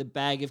corner with a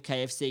bag of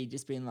KFC,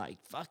 just being like,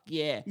 fuck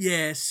yeah.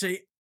 Yeah, see,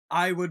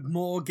 I would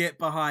more get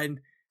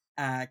behind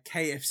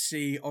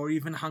KFC or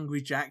even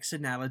Hungry Jack's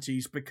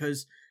analogies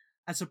because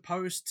as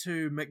opposed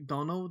to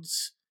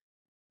McDonald's,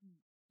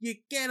 you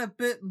get a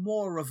bit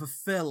more of a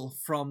fill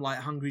from like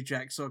Hungry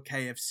Jack's or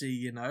KFC,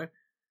 you know?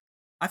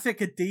 I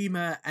think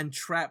Edema and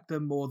Trapped are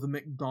more the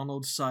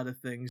McDonald's side of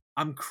things.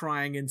 I'm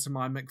crying into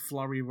my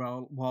McFlurry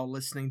while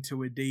listening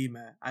to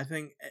Edema. I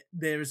think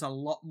there is a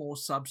lot more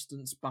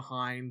substance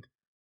behind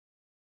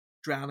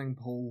Drowning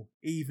Pool,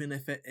 even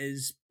if it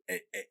is,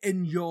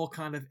 in your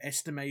kind of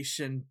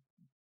estimation,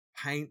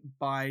 paint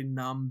by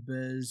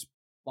numbers,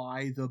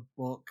 by the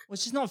book. Well,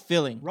 it's just not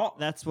filling. Rock-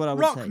 That's what I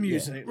would rock say.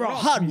 music. Yeah.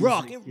 Rock Hard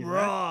rock. music, It you know?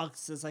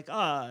 rocks. It's like,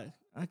 oh,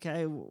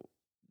 okay,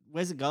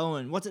 where's it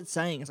going? What's it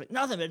saying? It's like,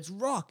 nothing, but it's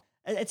rock.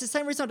 It's the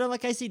same reason I don't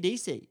like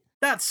AC/DC.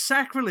 That's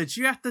sacrilege.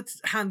 You have to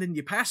hand in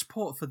your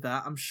passport for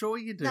that. I'm sure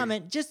you do. No,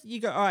 man, just you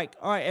go, all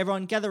right,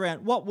 everyone, gather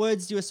around. What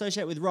words do you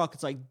associate with rock?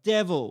 It's like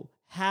devil,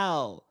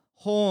 hell,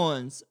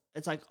 horns.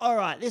 It's like, all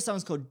right, this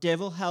song's called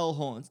Devil, Hell,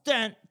 Horns.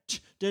 Devil,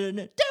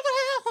 Hell,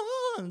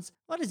 Horns.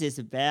 What is this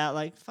about?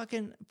 Like,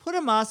 fucking put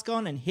a mask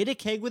on and hit a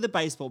keg with a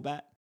baseball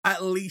bat.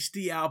 At least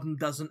the album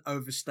doesn't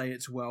overstay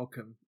its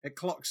welcome. It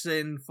clocks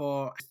in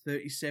for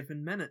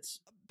 37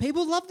 minutes.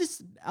 People love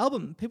this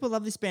album. People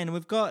love this band. And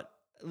we've got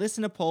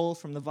listener Paul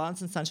from the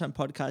Violence and Sunshine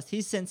podcast.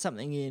 He sent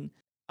something in.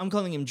 I'm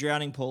calling him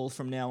Drowning Paul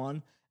from now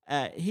on.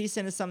 He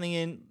sent us something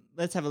in.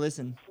 Let's have a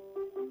listen.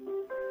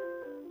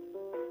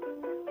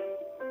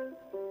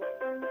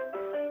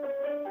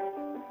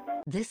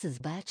 This is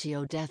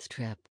Baccio Death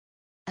Trip,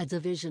 a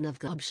division of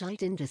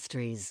Gobshite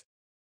Industries.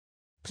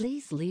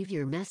 Please leave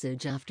your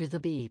message after the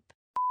beep.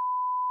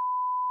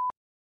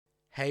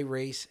 Hey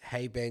Reese,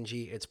 hey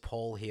Benji, it's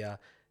Paul here.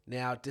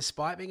 Now,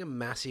 despite being a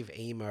massive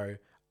emo,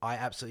 I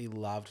absolutely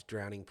loved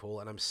Drowning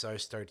Pool, and I'm so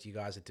stoked you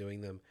guys are doing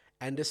them.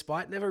 And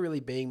despite never really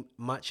being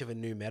much of a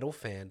nu metal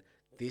fan,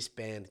 this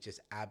band just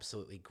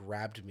absolutely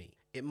grabbed me.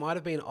 It might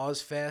have been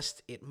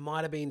Ozfest, it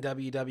might have been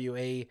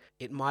WWE,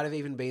 it might have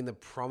even been the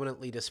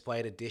prominently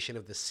displayed edition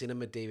of the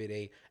Cinema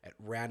DVD at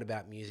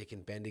Roundabout Music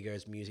in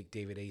Bendigo's music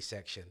DVD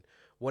section.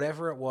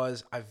 Whatever it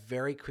was, I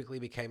very quickly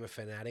became a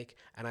fanatic,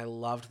 and I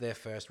loved their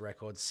first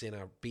record,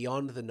 Sinner,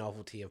 beyond the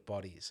novelty of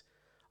Bodies.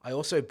 I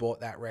also bought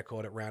that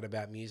record at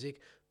Roundabout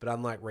Music, but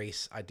unlike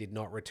Reese, I did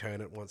not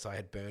return it once I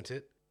had burnt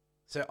it.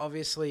 So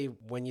obviously,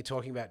 when you're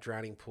talking about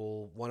Drowning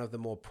Pool, one of the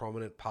more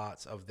prominent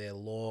parts of their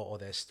lore or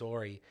their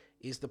story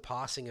is the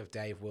passing of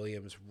Dave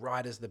Williams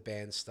right as the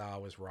band's star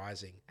was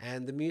rising.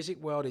 And the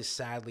music world is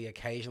sadly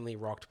occasionally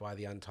rocked by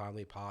the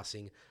untimely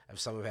passing of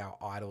some of our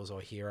idols or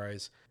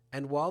heroes.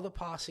 And while the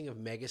passing of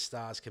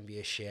megastars can be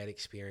a shared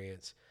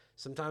experience,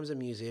 sometimes a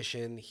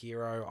musician,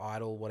 hero,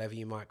 idol, whatever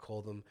you might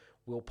call them,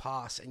 will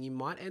pass and you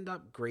might end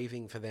up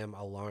grieving for them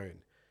alone.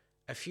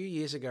 A few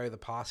years ago, the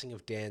passing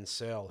of Dan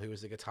Searle, who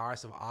was the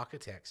guitarist of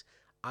Architects,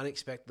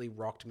 unexpectedly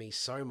rocked me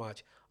so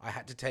much I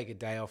had to take a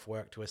day off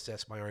work to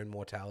assess my own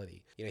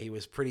mortality. He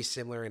was pretty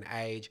similar in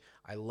age.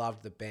 I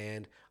loved the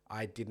band.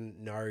 I didn't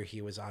know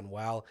he was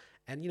unwell.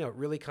 And, it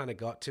really kind of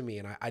got to me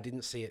and I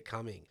didn't see it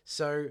coming.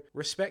 So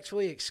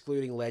respectfully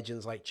excluding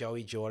legends like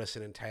Joey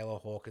Jordison and Taylor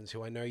Hawkins,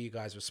 who I know you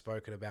guys have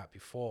spoken about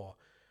before,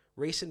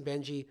 Reese and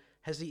Benji,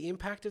 has the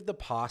impact of the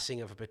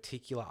passing of a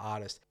particular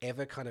artist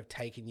ever kind of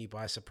taken you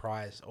by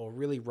surprise or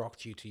really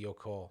rocked you to your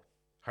core?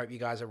 Hope you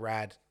guys are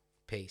rad.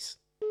 Peace.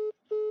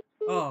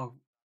 Oh.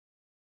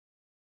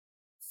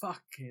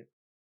 Fuck it.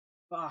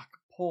 Fuck,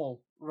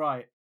 Paul.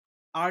 Right.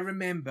 I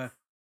remember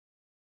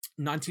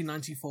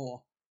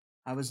 1994.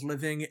 I was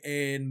living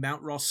in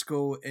Mount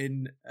Roskill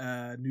in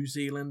New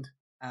Zealand,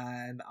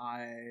 and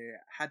I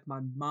had my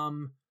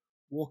mum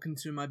walk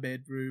into my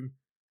bedroom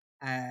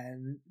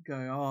and go,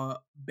 "Oh,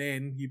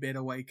 Ben, you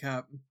better wake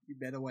up. You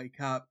better wake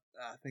up.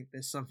 I think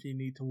there's something you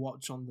need to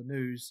watch on the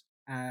news."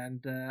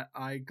 And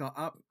I got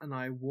up and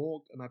I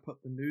walked and I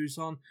put the news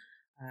on,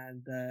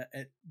 and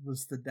it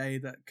was the day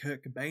that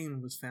Kurt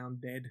Cobain was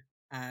found dead.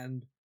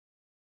 And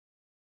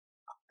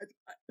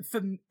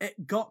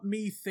it got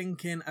me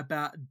thinking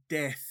about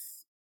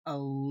death a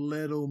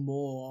little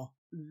more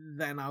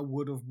than I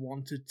would have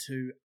wanted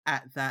to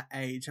at that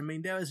age. I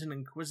mean, there was an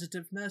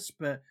inquisitiveness,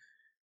 but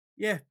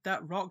yeah,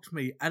 that rocked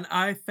me. And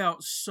I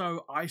felt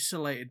so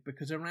isolated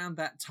because around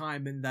that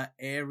time in that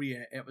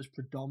area, it was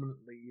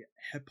predominantly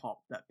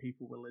hip-hop that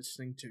people were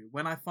listening to.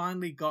 When I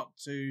finally got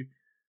to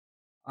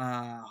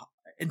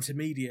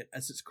intermediate,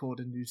 as it's called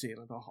in New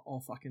Zealand,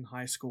 or fucking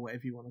high school,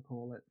 whatever you want to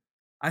call it,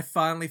 I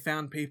finally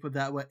found people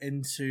that were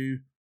into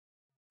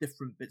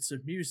different bits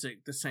of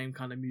music, the same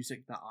kind of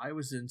music that I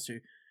was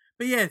into.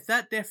 But yeah,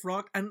 that death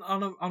rock, and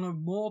on a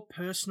more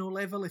personal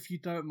level, if you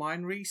don't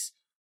mind, Reese,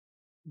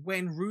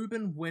 when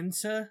Ruben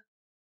Winter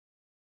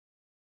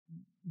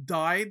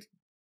died,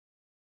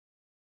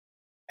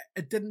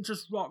 it didn't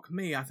just rock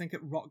me, I think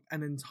it rocked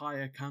an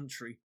entire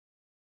country.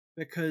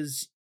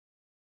 Because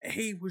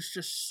he was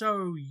just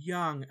so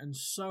young and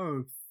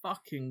so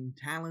fucking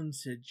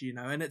talented,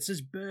 and it's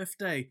his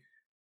birthday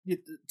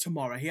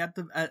tomorrow. He had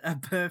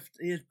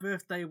his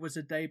birthday was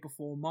a day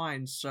before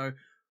mine, so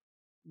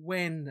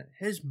when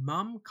his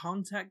mum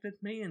contacted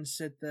me and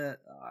said that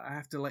I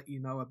have to let you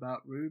know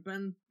about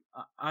Ruben,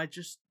 I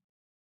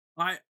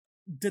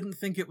didn't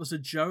think it was a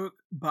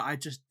joke, but I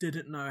just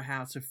didn't know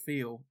how to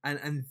feel.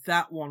 And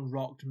that one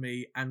rocked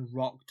me and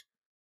rocked,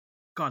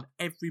 God,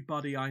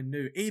 everybody I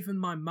knew. Even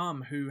my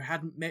mum, who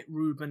hadn't met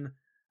Ruben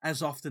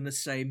as often as,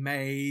 say,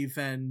 Maeve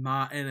and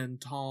Martin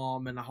and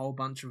Tom and a whole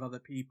bunch of other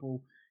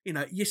people,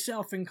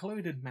 yourself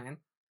included, man.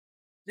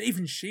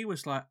 Even she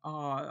was like,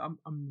 "Oh,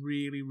 I'm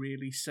really,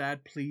 really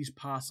sad. Please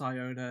pass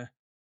Iona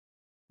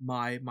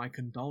my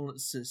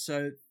condolences."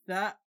 So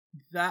that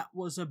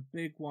was a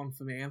big one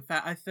for me. In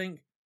fact, I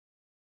think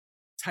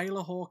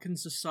Taylor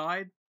Hawkins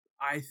aside,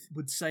 I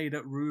would say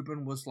that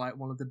Ruben was like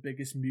one of the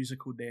biggest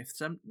musical deaths.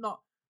 I'm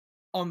not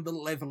on the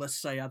level of,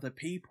 say, other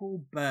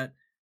people, but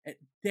it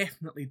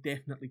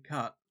definitely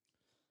cut.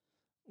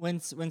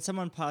 When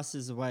someone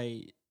passes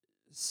away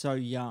so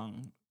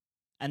young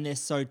and they're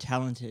so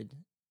talented,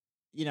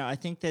 I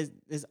think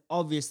there's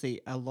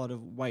obviously a lot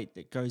of weight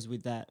that goes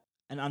with that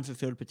and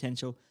unfulfilled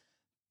potential.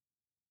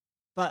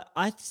 But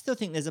I still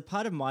think there's a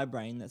part of my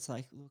brain that's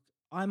like, look,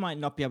 I might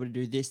not be able to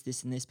do this,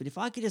 this, and this, but if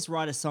I could just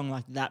write a song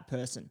like that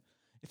person,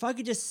 if I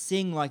could just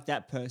sing like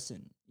that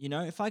person,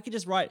 if I could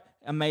just write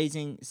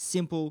amazing,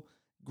 simple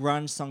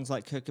grunge songs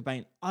like Kurt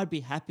Cobain, I'd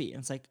be happy.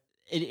 And it's like,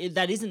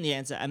 that isn't the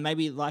answer. And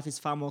maybe life is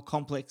far more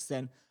complex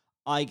than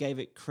I gave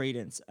it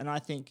credence. And I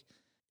think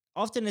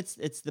often it's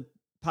the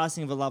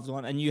passing of a loved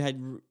one, and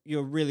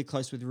you're really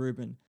close with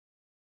Ruben.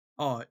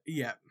 Oh,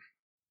 yeah.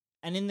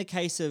 And in the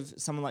case of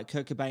someone like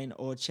Kurt Cobain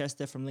or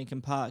Chester from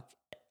Linkin Park,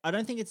 I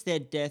don't think it's their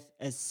death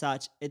as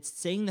such. It's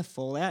seeing the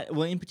fallout.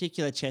 Well, in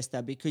particular,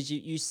 Chester, because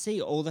you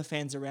see all the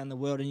fans around the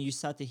world and you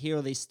start to hear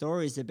all these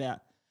stories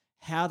about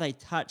how they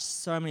touch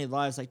so many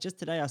lives. Like just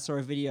today, I saw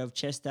a video of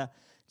Chester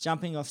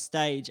jumping off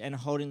stage and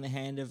holding the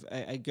hand of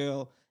a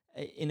girl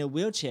in a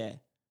wheelchair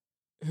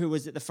who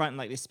was at the front in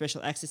like this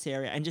special access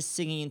area and just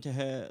singing into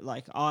her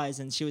like eyes,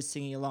 and she was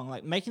singing along,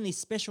 like making these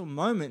special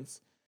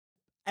moments.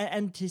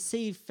 And to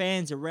see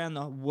fans around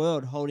the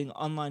world holding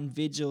online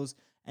vigils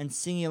and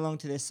singing along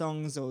to their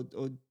songs or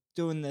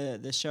doing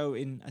the show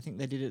in, I think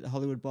they did it at the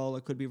Hollywood Bowl, I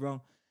could be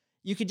wrong.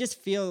 You could just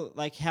feel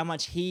like how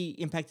much he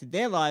impacted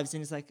their lives,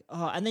 and it's like,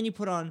 oh, and then you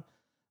put on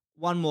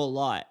One More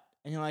Light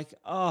and you're like,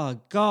 oh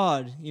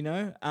God, you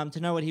know, to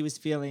know what he was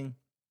feeling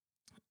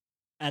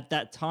at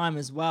that time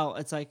as well.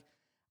 It's like,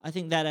 I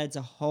think that adds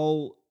a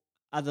whole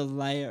other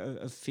layer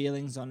of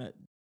feelings on it.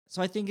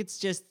 So I think it's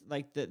just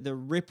like the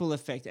ripple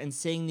effect and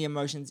seeing the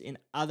emotions in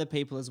other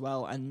people as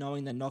well and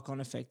knowing the knock-on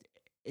effect,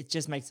 it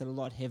just makes it a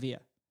lot heavier.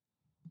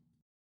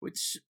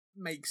 Which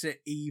makes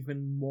it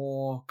even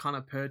more kind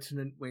of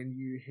pertinent when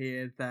you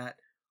hear that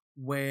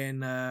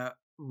when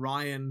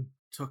Ryan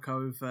took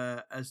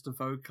over as the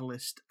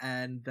vocalist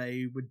and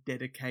they would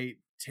dedicate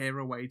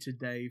Tearaway to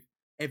Dave,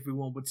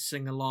 everyone would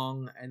sing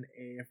along and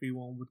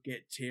everyone would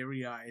get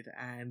teary-eyed.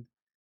 And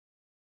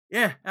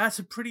yeah, that's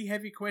a pretty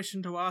heavy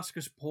question to ask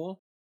us,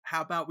 Paul.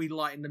 How about we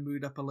lighten the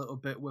mood up a little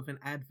bit with an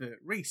advert?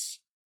 Reese,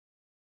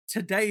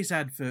 today's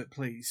advert,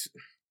 please.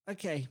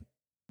 Okay,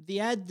 the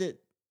ad that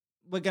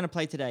we're going to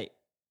play today,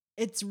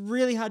 it's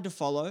really hard to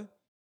follow.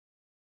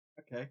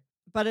 Okay.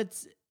 But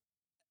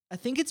I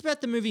think it's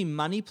about the movie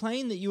Money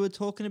Plane that you were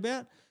talking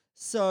about.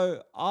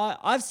 So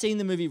I've seen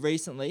the movie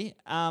recently.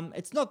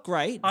 It's not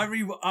great. I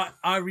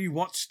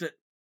rewatched it.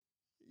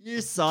 You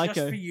psycho.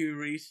 Just for you,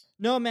 Reese.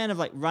 No amount of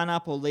like run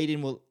up or lead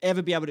in will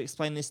ever be able to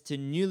explain this to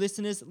new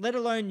listeners, let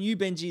alone you,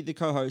 Benji, the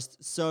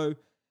co-host. So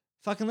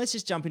fucking let's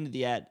just jump into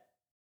the ad.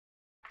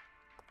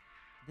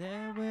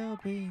 There will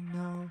be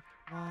no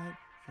white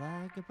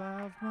flag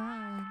above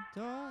my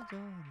door.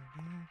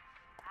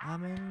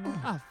 I'm in.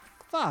 Ah,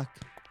 fuck.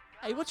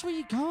 Hey, which way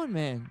you going,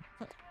 man?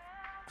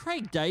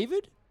 Craig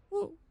David?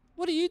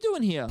 What are you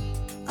doing here?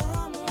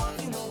 I'm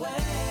walking away.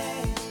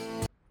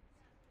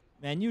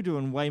 Man, you're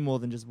doing way more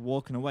than just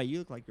walking away. You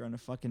look like you're on a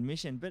fucking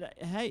mission. But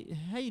hey,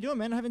 how you doing,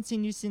 man? I haven't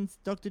seen you since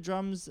Dr.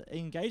 Drum's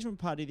engagement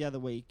party the other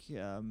week.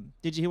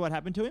 Did you hear what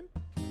happened to him?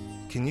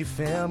 Can you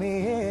fill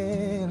me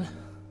in?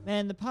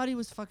 Man, the party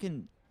was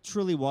fucking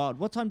truly wild.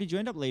 What time did you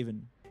end up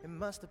leaving? It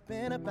must have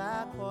been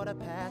about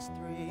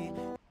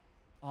 3:15.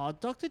 Oh,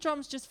 Dr.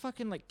 Drums just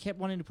fucking like kept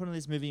wanting to put on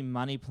this movie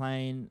Money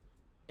Plane.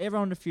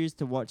 Everyone refused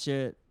to watch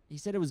it. He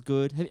said it was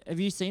good.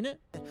 Have you seen it?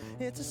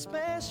 It's a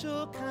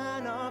special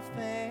kind of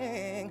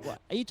thing.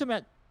 What? Are you talking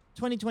about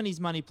 2020's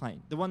Money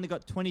Plane? The one that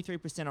got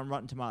 23% on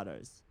Rotten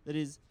Tomatoes. That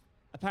is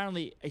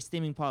apparently a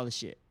steaming pile of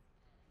shit.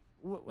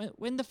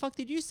 When the fuck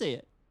did you see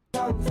it?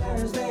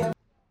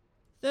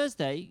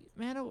 Thursday?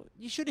 Man,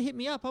 you should have hit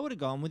me up. I would have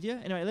gone with you.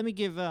 Anyway, let me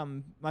give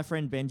my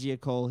friend Benji a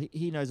call.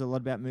 He knows a lot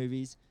about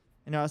movies.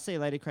 And I'll see you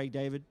later, Craig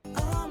David.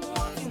 I'm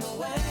walking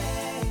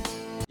away.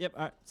 Yep,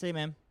 all right. See you,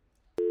 man.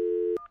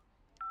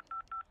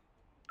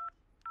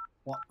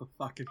 What the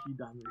fuck have you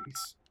done,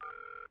 Reese?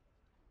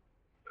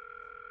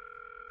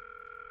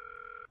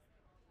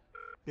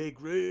 Big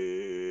red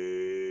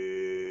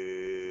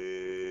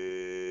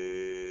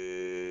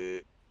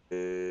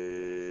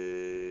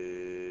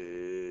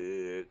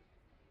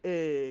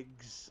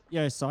eggs.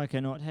 Yo,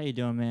 Psychonaut, how you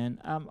doing, man?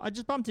 I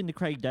just bumped into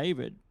Craig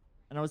David,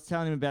 and I was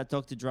telling him about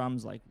Dr.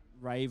 Drum's like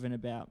raving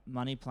about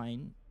Money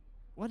Plane.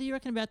 What do you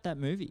reckon about that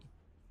movie?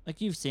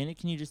 Like, you've seen it.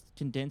 Can you just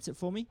condense it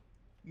for me?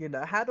 You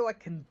know, how do I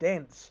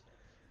condense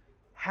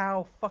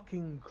how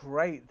fucking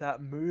great that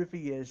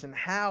movie is and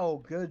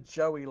how good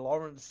Joey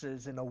Lawrence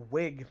is in a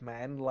wig,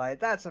 man? Like,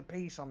 that's a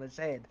piece on his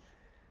head.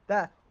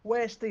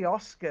 Where's the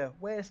Oscar?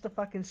 Where's the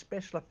fucking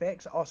special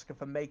effects Oscar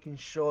for making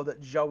sure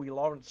that Joey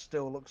Lawrence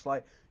still looks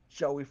like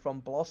Joey from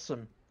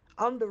Blossom?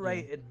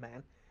 Underrated,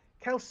 man.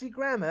 Kelsey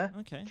Grammer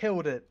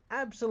killed it.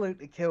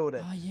 Absolutely killed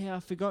it. Oh, yeah, I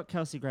forgot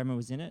Kelsey Grammer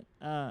was in it.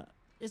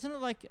 Isn't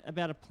it like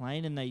about a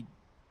plane and they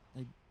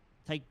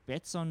take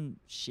bets on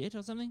shit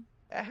or something?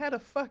 It had a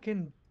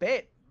fucking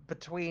bet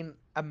between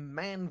a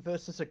man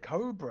versus a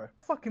cobra.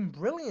 Fucking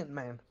brilliant,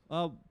 man.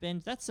 Well,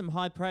 Ben, that's some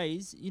high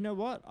praise. You know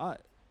what?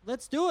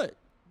 Let's do it.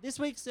 This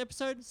week's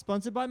episode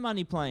sponsored by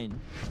Money Plane.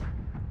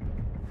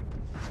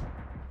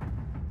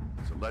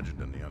 It's a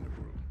legend in the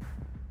underworld.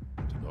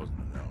 To those in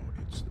the know,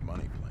 it's the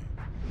Money Plane.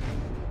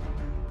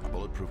 A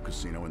bulletproof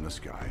casino in the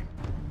sky,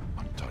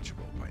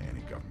 untouchable by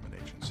any government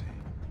agency.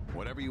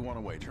 Whatever you want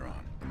to wager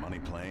on, the Money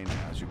Plane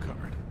has you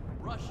covered.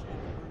 Russian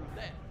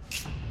roulette.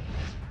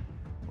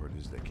 Word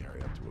is they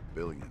carry up to $1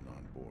 billion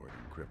on board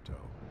in crypto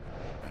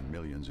and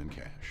millions in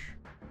cash.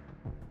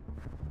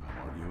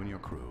 I want you and your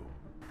crew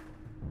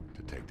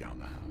to take down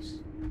the house.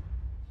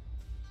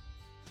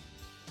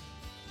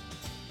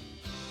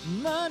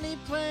 Money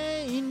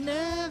Plane,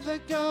 never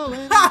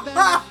going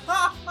back.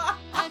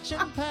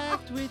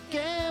 Action-packed with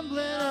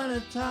gambling on a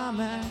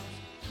tarmac.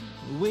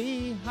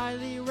 We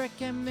highly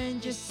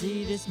recommend you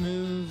see this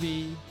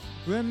movie.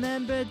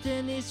 Remember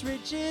Denise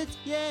Richards?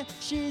 Yeah,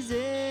 she's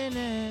in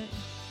it.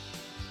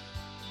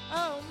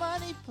 Oh,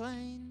 Money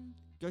Plane.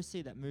 Go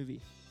see that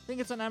movie. I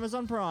think it's on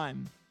Amazon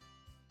Prime.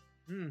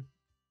 It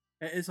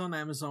is on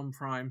Amazon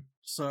Prime,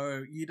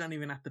 so you don't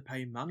even have to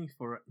pay money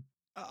for it.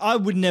 I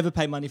would never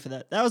pay money for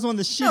that. That was one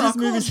of the No, of shittest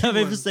movies course you I've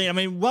ever wouldn't. seen. I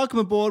mean, welcome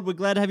aboard. We're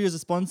glad to have you as a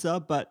sponsor,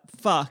 but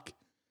fuck.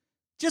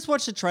 Just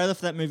watch the trailer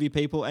for that movie,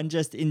 people, and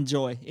just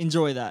enjoy.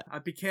 Enjoy that.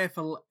 I'd be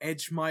careful.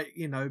 Edge might,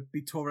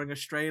 be touring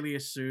Australia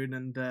soon,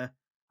 and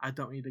I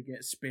don't need to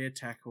get spear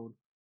tackled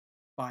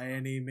by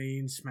any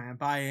means, man.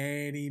 By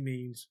any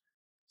means.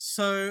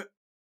 So,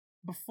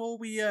 before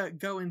we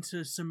go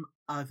into some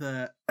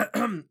other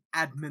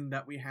admin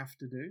that we have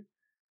to do,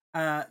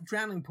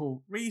 Drowning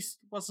Pool. Reese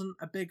wasn't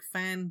a big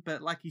fan,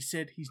 but like he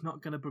said, he's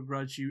not going to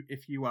begrudge you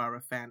if you are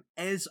a fan.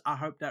 Ez, I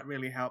hope that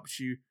really helps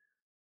you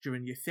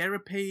during your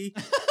therapy.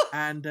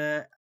 And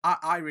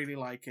I really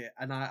like it.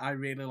 And I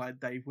really like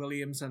Dave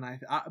Williams. And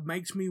it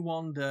makes me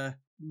wonder,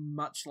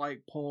 much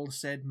like Paul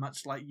said,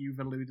 much like you've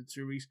alluded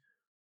to, Reese,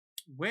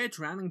 where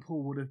Drowning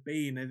Pool would have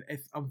been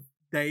if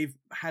Dave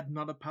had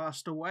not have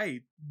passed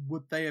away.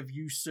 Would they have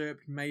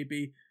usurped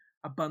maybe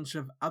a bunch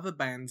of other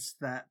bands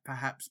that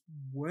perhaps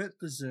weren't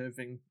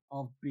deserving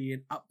of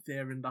being up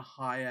there in the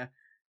higher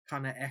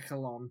kind of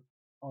echelon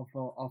of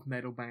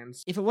metal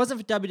bands? If it wasn't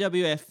for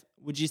WWF,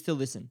 would you still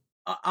listen?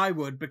 I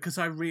would, because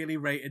I really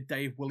rated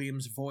Dave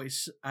Williams'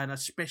 voice, and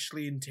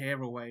especially in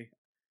Tearaway.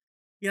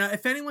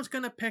 If anyone's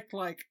going to pick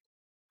like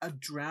a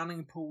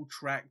Drowning Pool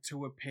track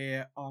to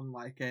appear on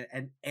like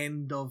an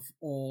end of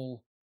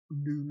all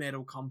new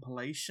metal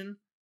compilation,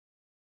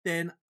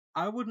 then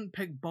I wouldn't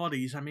pick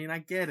Bodies. I mean, I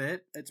get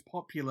it, it's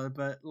popular,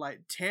 but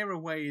like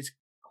Tearaway is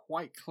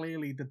quite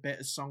clearly the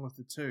better song of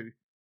the two.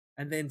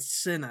 And then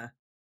Sinner.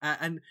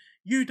 And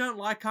you don't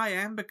like I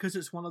Am because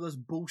it's one of those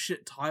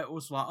bullshit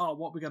titles like, oh,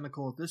 what are we going to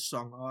call this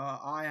song?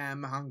 I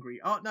Am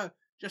Hungry. Oh, no,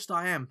 just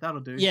I Am. That'll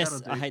do. Yes,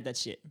 That'll do. I hate that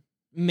shit.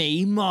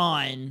 Me,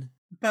 mine.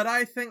 But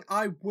I think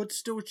I would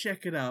still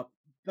check it out.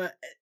 But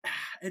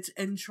it's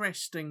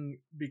interesting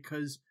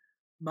because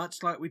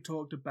much like we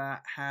talked about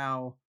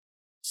how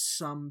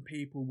some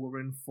people were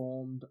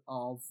informed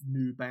of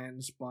new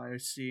bands by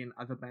seeing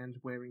other bands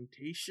wearing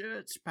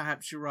t-shirts,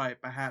 perhaps you're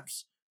right.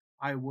 Perhaps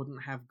I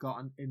wouldn't have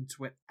gotten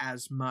into it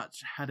as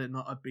much had it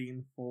not have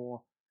been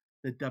for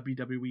the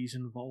WWE's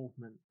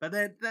involvement. But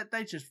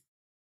they just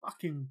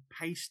fucking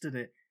pasted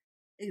it.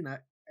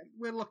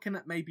 We're looking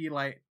at maybe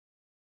like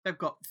they've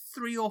got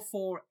 3 or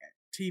 4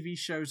 TV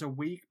shows a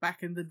week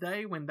back in the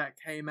day when that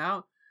came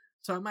out.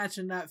 So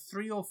imagine that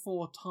 3 or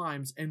 4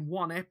 times in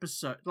one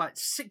episode, like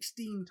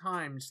 16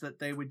 times that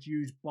they would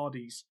use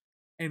Bodies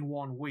in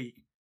 1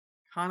 week.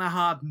 Kind of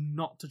hard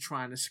not to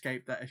try and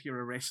escape that if you're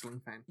a wrestling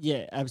fan.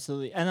 Yeah,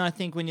 absolutely. And I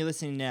think when you're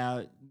listening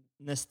now,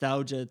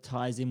 nostalgia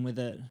ties in with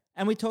it.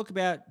 And we talk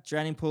about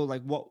Drowning Pool,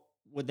 like what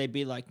would they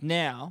be like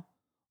now?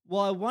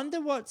 Well, I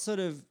wonder what sort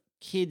of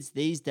kids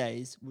these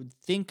days would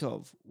think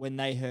of when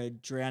they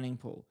heard Drowning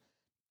Pool.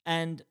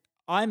 And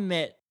I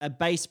met a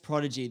bass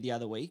prodigy the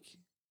other week.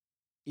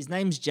 His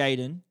name's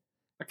Jaden.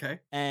 Okay.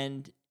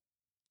 And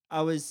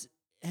I was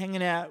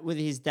hanging out with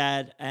his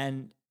dad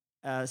and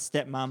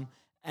stepmom,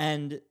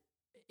 and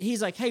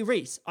he's like, hey,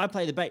 Reese, I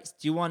play the bass.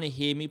 Do you want to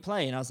hear me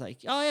play? And I was like,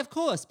 oh, yeah, of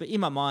course. But in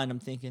my mind, I'm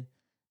thinking,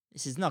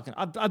 this is not going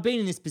to... I've been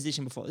in this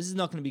position before. This is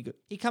not going to be good.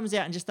 He comes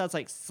out and just starts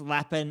like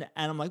slapping,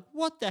 and I'm like,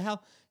 what the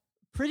hell?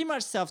 Pretty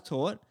much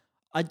self-taught.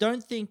 I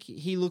don't think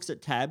he looks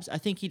at tabs. I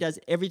think he does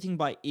everything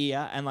by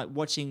ear and like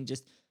watching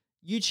just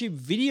YouTube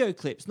video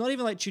clips, not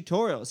even like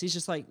tutorials. He's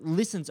just like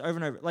listens over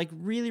and over, like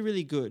really,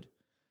 really good.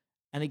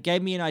 And it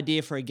gave me an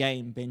idea for a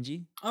game,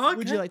 Benji. Oh, okay.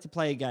 Would you like to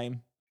play a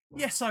game?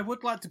 Yes, I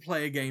would like to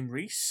play a game,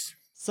 Reese.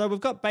 So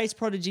we've got bass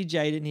prodigy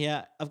Jaden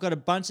here. I've got a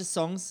bunch of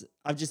songs.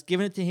 I've just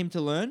given it to him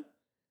to learn.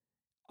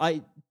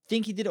 I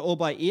think he did it all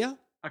by ear.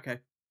 Okay.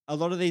 A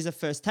lot of these are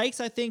first takes,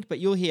 I think, but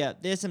you'll hear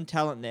there's some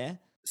talent there.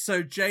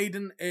 So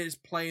Jaden is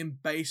playing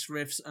bass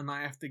riffs, and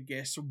I have to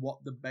guess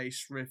what the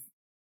bass riff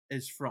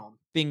is from.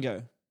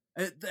 Bingo.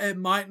 It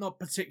might not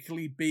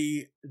particularly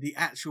be the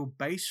actual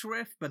bass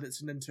riff, but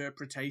it's an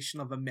interpretation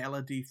of a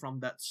melody from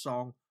that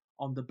song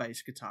on the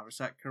bass guitar. Is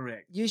that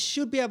correct? You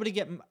should be able to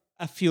get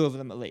a few of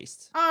them at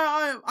least.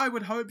 I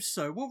would hope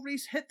so. Well,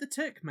 Reese, hit the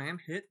tick, man.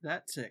 Hit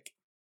that tick.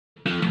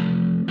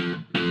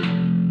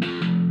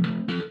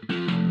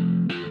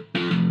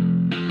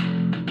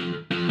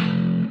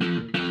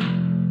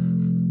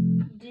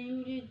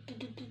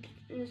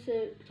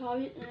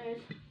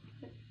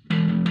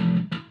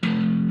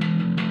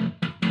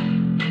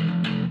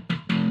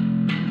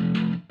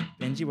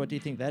 Benji, what do you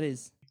think that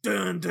is?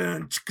 Dun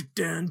dun chicka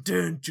dun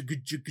dun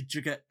chicka chicka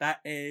chicka. That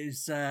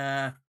is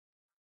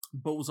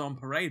Bulls on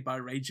Parade by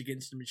Rage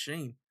Against the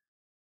Machine.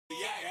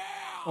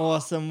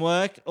 Awesome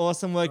work,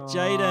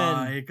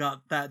 Jaden.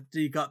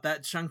 You got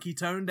that chunky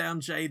tone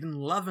down, Jaden.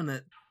 Loving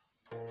it.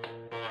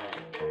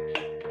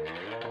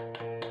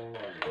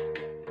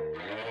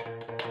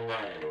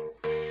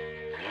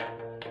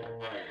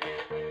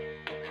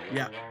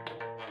 Yeah.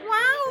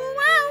 Wow,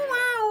 wow,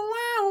 wow,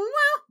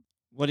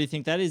 What do you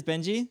think that is,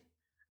 Benji?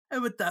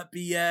 Would that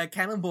be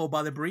Cannonball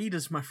by the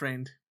Breeders, my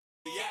friend?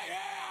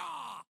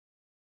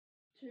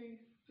 2,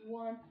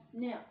 1,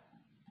 now.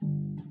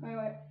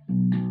 Wait.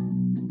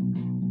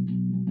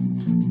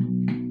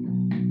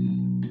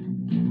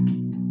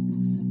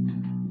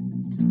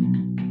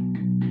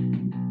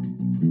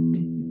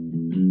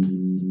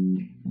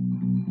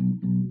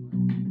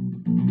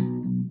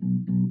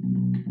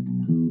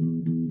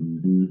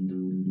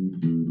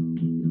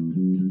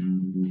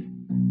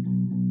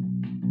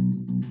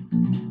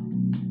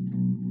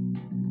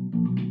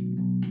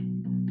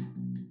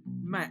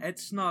 Matt,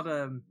 it's not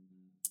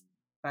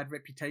Bad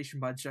Reputation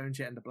by Joan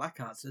Jett and the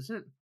Blackhearts, is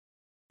it?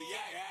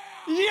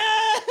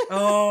 Yeah!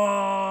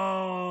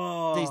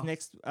 Oh! These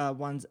next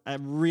ones are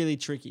really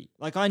tricky.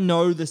 Like, I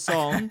know the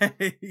song,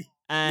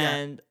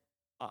 and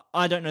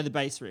I don't know the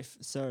bass riff,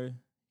 so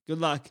good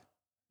luck.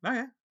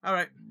 Okay, all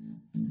right.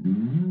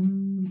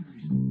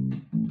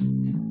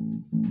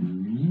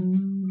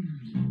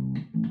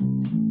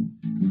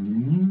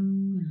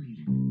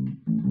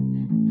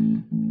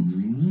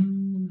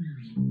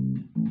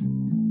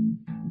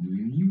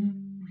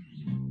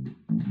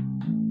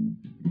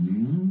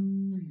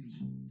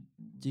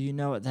 Do you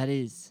know what that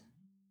is?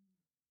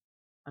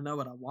 I know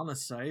what I want to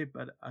say,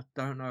 but I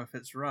don't know if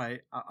it's right.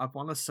 I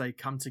want to say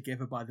Come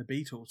Together by the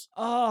Beatles.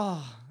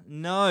 Oh,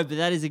 no, but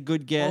that is a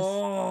good guess.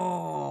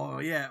 Oh,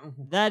 yeah.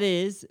 That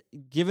is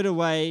Give It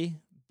Away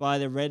by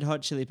the Red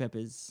Hot Chili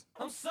Peppers.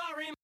 I'm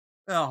sorry.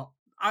 Oh,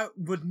 I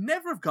would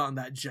never have gotten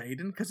that,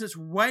 Jaden, because it's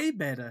way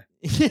better.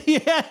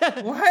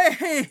 Yeah.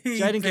 Way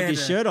Jaden kept his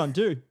better. shirt on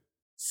too.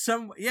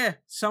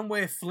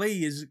 Somewhere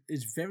Flea is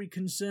very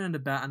concerned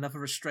about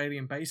another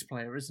Australian bass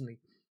player, isn't he?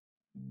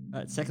 All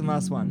right, second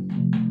last one.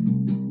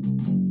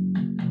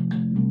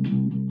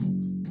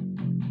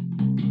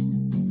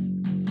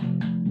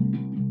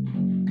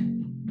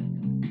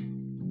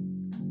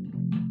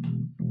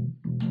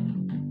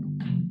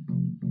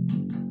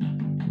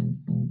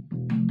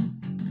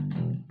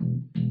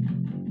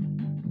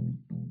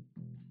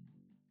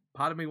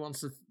 Part of me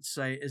wants to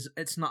say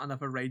it's not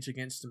another Rage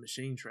Against the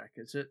Machine track,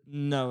 is it?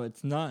 No,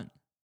 it's not.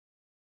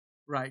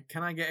 Right,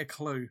 can I get a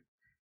clue?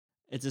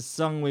 It's a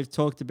song we've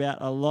talked about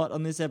a lot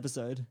on this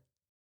episode.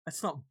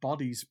 That's not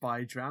Bodies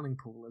by Drowning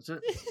Pool, is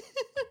it?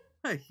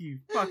 You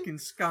fucking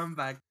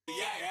scumbag.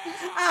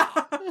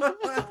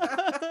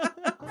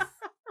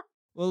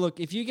 Well, look,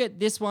 if you get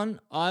this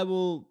one, I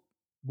will...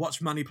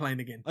 Watch Money Plane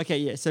again. Okay,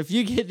 yeah, so if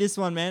you get this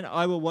one, man,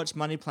 I will watch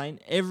Money Plane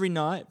every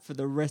night for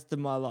the rest of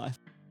my life.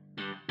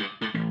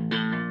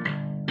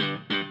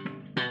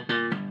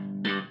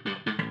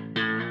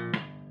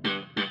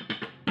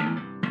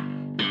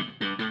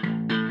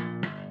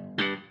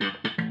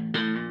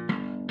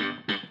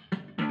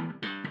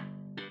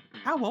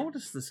 How old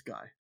is this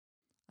guy?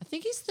 I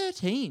think he's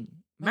 13.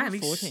 Man, maybe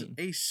 14.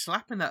 he's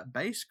slapping that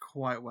bass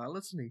quite well,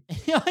 isn't he?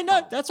 Yeah, I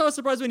know. That's why I was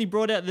surprised when he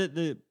brought out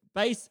the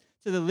bass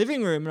to the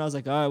living room, and I was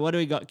like, "Oh, what do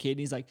we got, kid?" And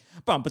he's like,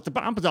 "Bump it,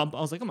 bump it, bump." I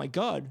was like, "Oh my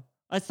god!"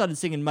 I started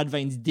singing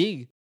Mudvayne's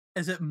 "Dig."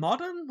 Is it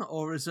modern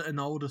or is it an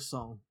older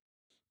song?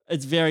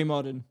 It's very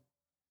modern.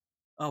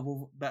 Oh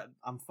well,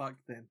 I'm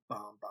fucked then.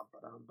 Bum bum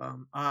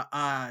bum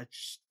bum.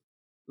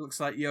 Looks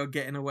like you're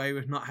getting away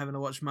with not having to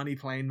watch Money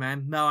Plane,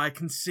 man. No, I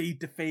concede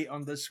defeat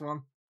on this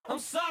one. I'm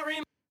sorry.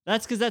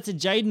 That's because that's a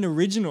Jaden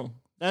original.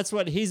 That's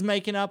what he's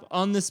making up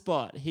on the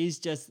spot. He's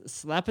just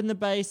slapping the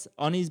bass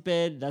on his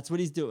bed. That's what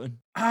he's doing.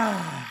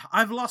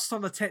 I've lost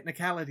on the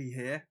technicality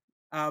here,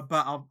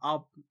 but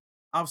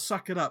I'll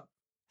suck it up.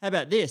 How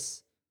about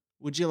this?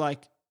 Would you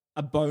like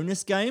a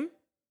bonus game?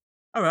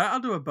 All right, I'll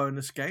do a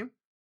bonus game.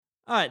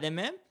 All right then,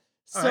 man.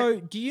 All So,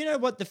 right. do you know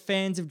what the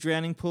fans of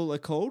Drowning Pool are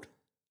called?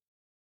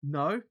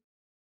 No.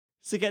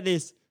 So get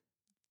this.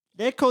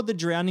 They're called the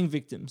Drowning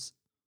Victims.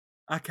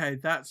 Okay,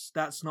 that's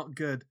not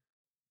good.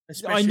 I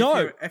Especially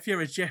know. If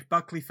you're a Jeff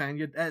Buckley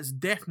fan, that's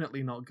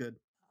definitely not good.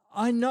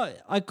 I know.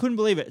 I couldn't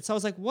believe it. So I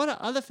was like, what are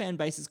other fan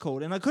bases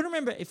called? And I couldn't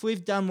remember if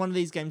we've done one of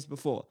these games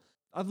before.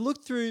 I've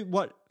looked through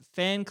what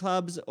fan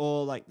clubs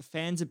or like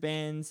fans of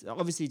bands,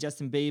 obviously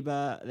Justin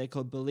Bieber, they're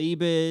called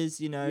Beliebers,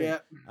 you know. Yeah.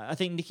 I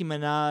think Nicki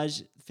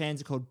Minaj, fans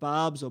are called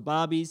Barbs or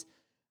Barbies.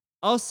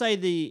 I'll say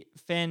the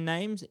fan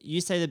names, you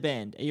say the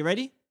band. Are you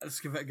ready? Let's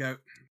give it a go.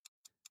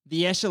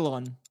 The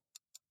Echelon,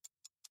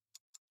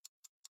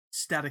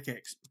 Static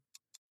X.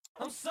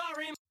 I'm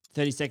sorry.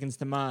 30 Seconds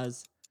to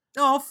Mars.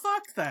 Oh,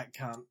 fuck that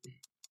cunt.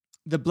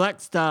 The Black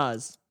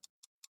Stars,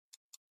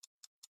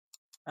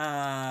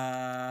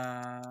 My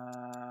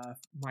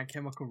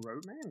Chemical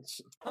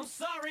Romance. I'm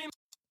sorry.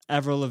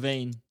 Avril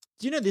Lavigne.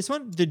 Do you know this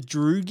one? The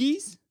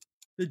Droogies?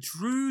 The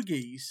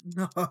Droogies.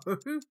 No.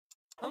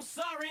 I'm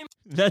sorry.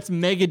 That's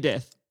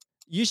Megadeth.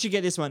 You should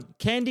get this one.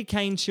 Candy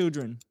Cane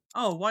Children.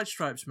 Oh, White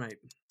Stripes, mate.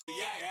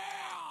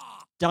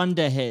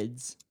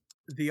 Dunderheads.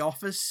 The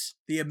Office.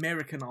 The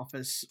American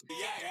Office.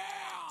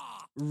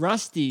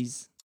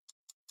 Rusties.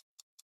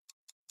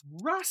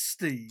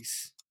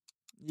 Rusties.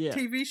 Yeah.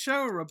 TV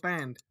show or a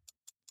band?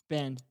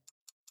 Band.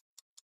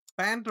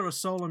 Band or a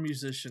solo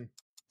musician?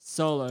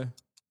 Solo.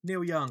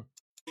 Neil Young.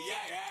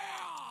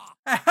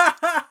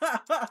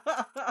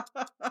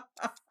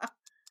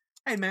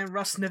 Hey man,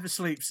 Russ never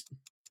sleeps.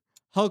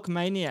 Hulk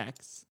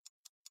Maniacs.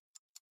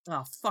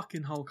 Oh,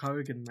 fucking Hulk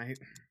Hogan, mate.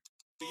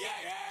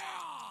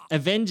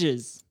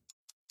 Avengers.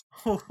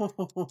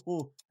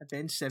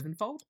 Avenged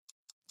Sevenfold?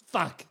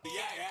 Fuck.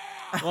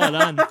 Well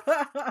done.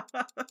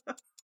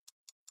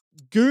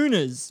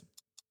 Gooners.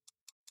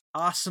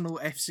 Arsenal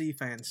FC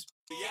fans.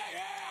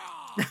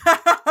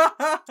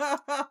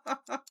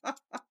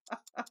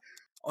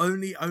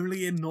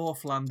 Only in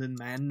North London,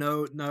 man.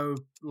 No,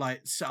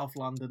 like South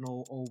London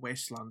or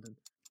West London.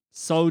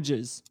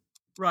 Soldiers.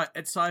 Right,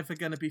 it's either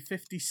going to be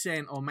 50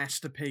 Cent or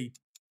Master P.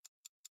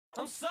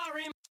 I'm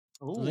sorry.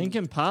 Ooh.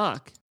 Linkin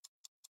Park.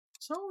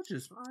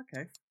 Soldiers,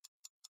 okay.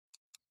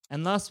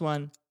 And last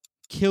one,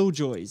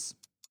 Killjoys.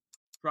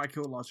 Right,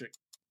 cool logic.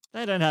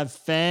 They don't have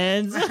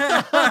fans. I'm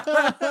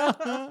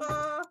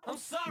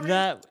sorry.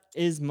 That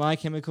is My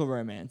Chemical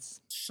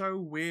Romance. So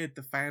weird,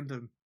 the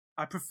fandom.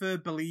 I prefer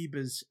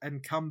Beliebers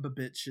and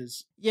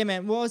Cumberbitches. Yeah,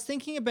 man. Well, I was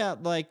thinking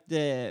about like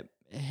the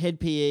Head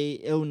PE,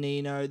 Il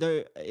Nino,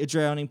 the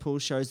Drowning Pool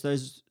shows,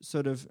 those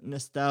sort of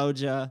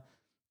nostalgia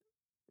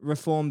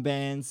reform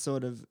bands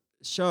sort of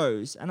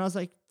shows. And I was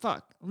like,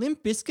 fuck,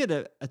 Limp Bizkit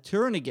are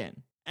touring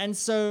again. And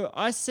so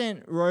I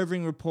sent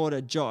roving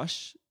reporter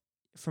Josh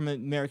from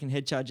American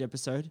Head Charge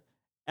episode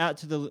out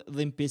to the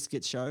Limp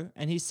Bizkit show,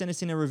 and he sent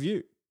us in a review.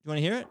 You want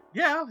to hear it?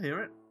 Yeah, I'll hear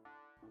it.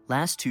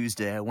 Last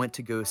Tuesday, I went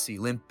to go see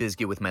Limp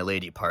Bizkit with my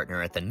lady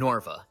partner at the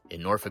Norva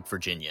in Norfolk,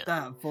 Virginia.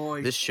 That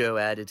voice. This show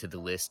added to the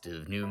list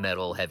of new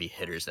metal heavy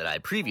hitters that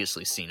I'd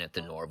previously seen at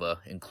the Norva,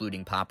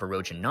 including Papa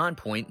Roach and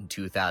Nonpoint in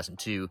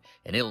 2002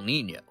 and Il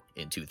Nino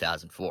in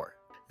 2004.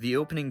 The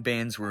opening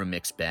bands were a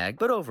mixed bag,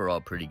 but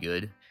overall pretty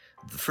good.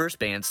 The first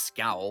band,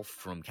 Scowl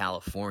from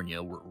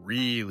California, were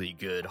really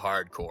good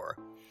hardcore.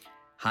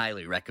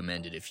 Highly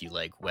recommended if you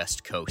like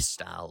West Coast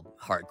style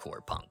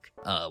hardcore punk.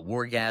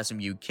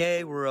 Wargasm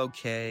UK were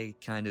okay,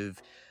 kind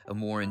of a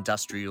more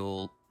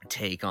industrial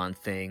take on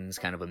things,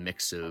 kind of a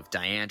mix of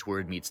Diane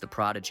Antwoord meets The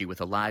Prodigy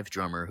with a live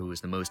drummer who was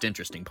the most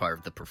interesting part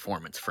of the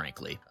performance,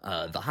 frankly.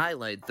 The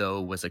highlight,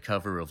 though, was a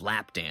cover of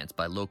Lap Dance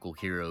by local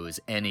heroes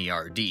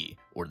NERD,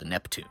 or the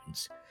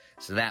Neptunes.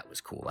 So that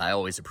was cool. I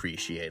always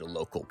appreciate a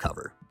local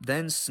cover.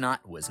 Then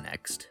Snot was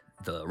next,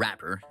 the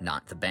rapper,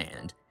 not the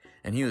band.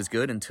 And he was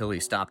good until he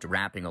stopped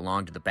rapping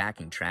along to the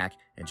backing track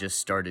and just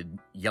started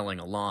yelling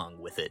along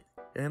with it.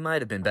 It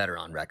might have been better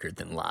on record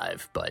than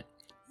live, but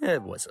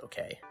it was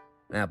okay.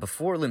 Now,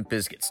 before Limp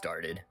Bizkit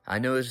started, I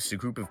noticed a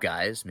group of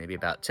guys, maybe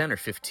about 10 or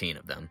 15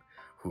 of them,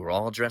 who were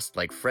all dressed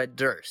like Fred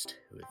Durst,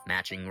 with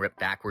matching ripped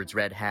backwards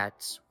red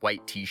hats,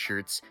 white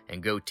t-shirts,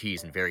 and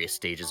goatees in various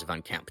stages of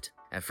unkempt.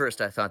 At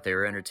first, I thought they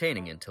were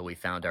entertaining until we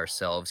found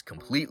ourselves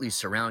completely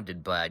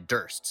surrounded by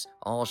Dursts,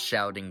 all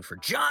shouting for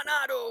John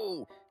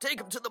Otto! Take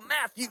him to the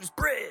Matthews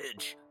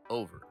Bridge!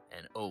 Over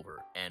and over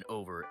and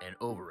over and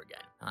over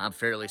again. I'm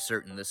fairly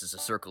certain this is a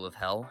circle of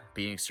hell,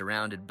 being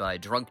surrounded by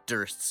drunk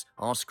Dursts,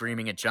 all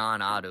screaming at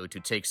John Otto to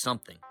take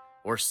something,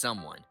 or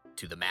someone,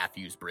 to the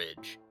Matthews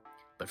Bridge.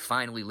 But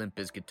finally, Limp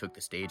Bizkit took the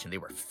stage, and they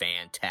were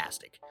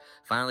fantastic.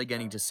 Finally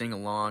getting to sing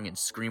along and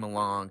scream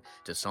along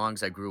to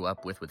songs I grew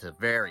up with a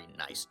very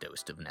nice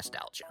dose of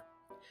nostalgia.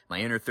 My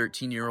inner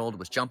 13-year-old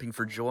was jumping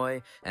for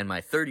joy, and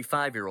my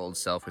 35-year-old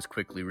self was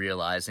quickly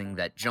realizing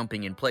that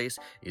jumping in place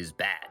is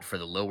bad for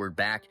the lower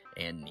back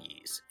and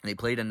knees. They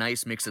played a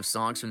nice mix of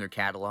songs from their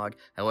catalog,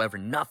 however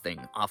nothing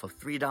off a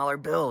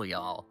 $3 bill,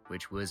 y'all,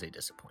 which was a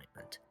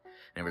disappointment.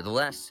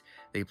 Nevertheless,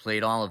 they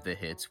played all of the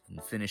hits,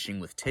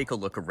 finishing with Take a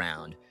Look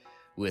Around,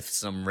 with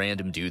some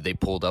random dude they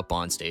pulled up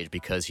on stage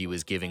because he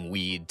was giving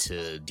weed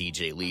to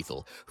DJ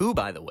Lethal, who,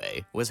 by the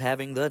way, was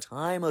having the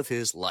time of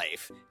his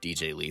life.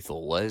 DJ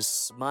Lethal was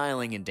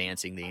smiling and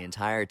dancing the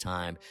entire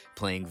time,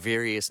 playing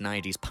various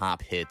 90s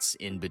pop hits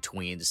in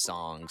between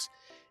songs.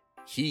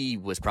 He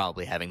was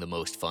probably having the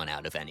most fun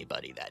out of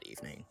anybody that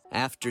evening.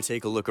 After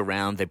Take a Look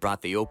Around, they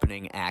brought the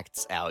opening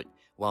acts out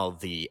while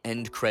the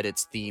end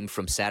credits theme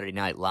from Saturday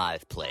Night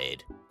Live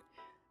played.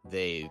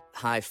 They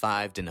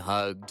high-fived and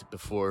hugged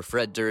before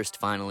Fred Durst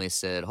finally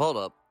said, "Hold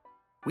up,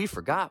 we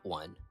forgot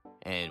one."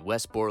 And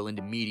Wes Borland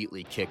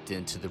immediately kicked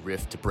into the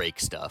riff to break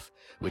stuff,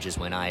 which is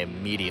when I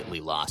immediately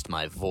lost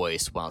my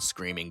voice while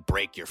screaming,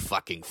 "Break your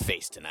fucking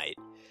face tonight."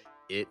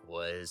 It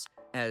was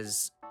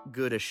as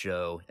good a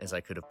show as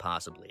I could have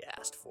possibly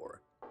asked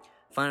for.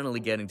 Finally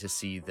getting to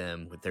see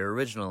them with their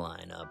original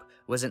lineup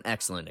was an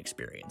excellent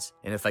experience,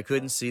 and if I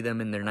couldn't see them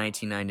in their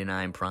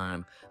 1999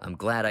 prime, I'm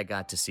glad I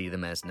got to see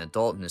them as an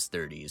adult in his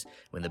 30s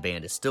when the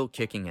band is still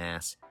kicking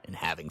ass and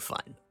having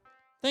fun.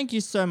 Thank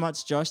you so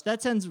much, Josh.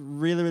 That sounds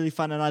really, really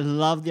fun, and I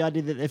love the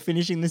idea that they're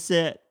finishing the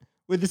set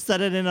with the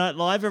Saturday Night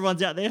Live.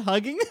 Everyone's out there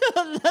hugging.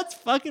 That's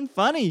fucking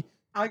funny.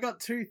 I got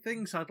two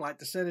things I'd like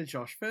to say to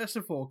Josh. First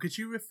of all, could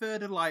you refer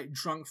to, like,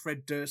 drunk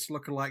Fred Durst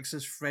lookalikes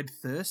as Fred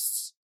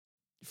Thirsts?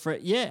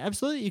 Yeah,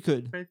 absolutely you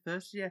could. Fred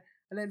Thirst, yeah.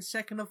 And then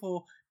second of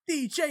all,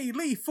 DJ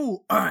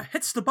Lethal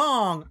hits the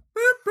bong.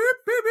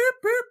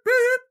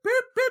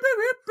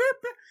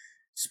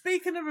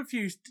 Speaking of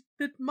reviews,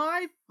 did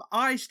my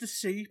eyes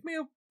deceive me?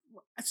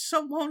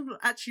 Someone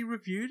actually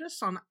reviewed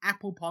us on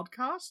Apple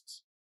Podcasts?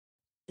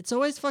 It's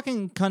always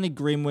fucking kind of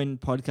grim when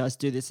podcasts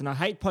do this, and I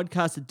hate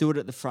podcasts that do it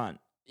at the front,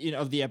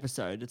 of the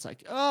episode. It's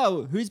like,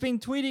 oh, who's been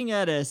tweeting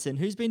at us and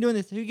who's been doing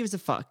this? Who gives a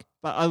fuck?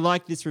 But I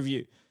like this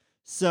review.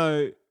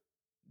 So,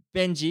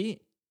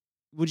 Benji,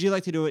 would you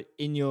like to do it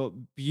in your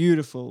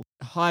beautiful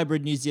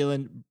hybrid New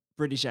Zealand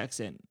British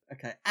accent?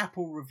 Okay,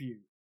 Apple review.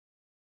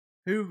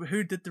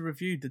 Who did the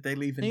review? Did they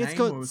leave a I think name? it's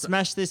called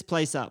Smash This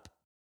Place Up.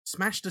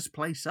 Smash This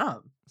Place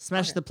Up?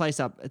 Smash the Place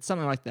Up. It's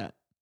something like that.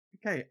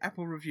 Okay,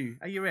 Apple review.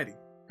 Are you ready?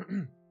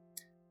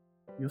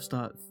 You'll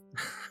start...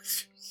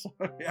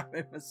 Sorry, I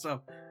made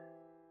myself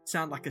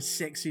sound like a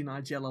sexy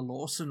Nigella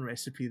Lawson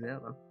recipe there,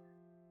 though.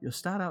 You'll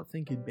start out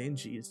thinking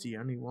Benji is the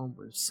only one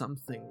with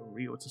something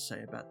real to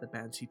say about the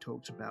bands he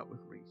talked about with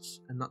Reese,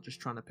 and not just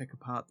trying to pick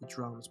apart the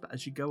drums, but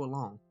as you go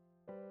along,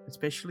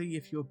 especially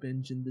if you're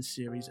binging the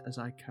series as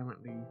I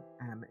currently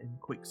am in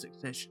quick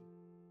succession,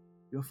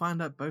 you'll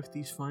find out both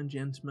these fine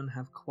gentlemen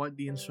have quite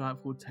the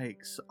insightful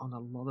takes on a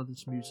lot of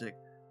this music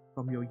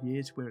from your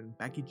years wearing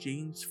baggy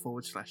jeans /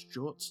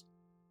 jorts,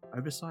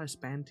 oversized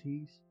band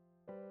tees,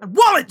 and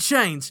wallet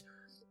chains!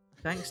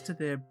 Thanks to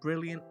their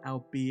brilliant,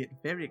 albeit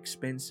very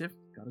expensive,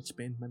 gotta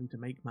spend money to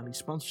make money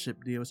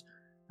sponsorship deals,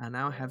 I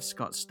now have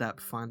Scott Stapp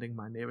finding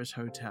my nearest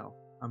hotel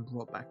and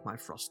brought back my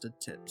frosted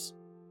tips.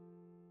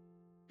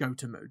 Go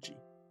to Moji.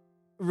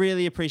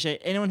 Really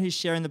appreciate anyone who's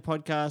sharing the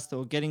podcast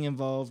or getting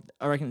involved.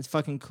 I reckon it's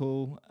fucking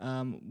cool.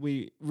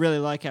 We really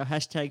like our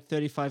hashtag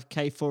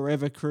 35K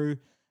Forever crew.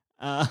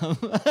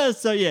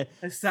 So yeah.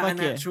 Is that an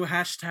actual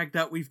hashtag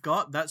that we've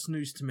got? That's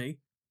news to me.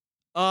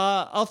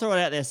 I'll throw it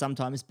out there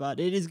sometimes, but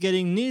it is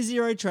getting near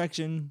zero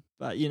traction.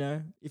 But,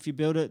 if you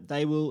build it,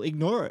 they will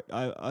ignore it.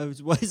 I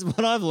was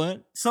what I've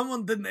learned.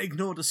 Someone didn't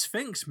ignore the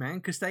Sphinx, man,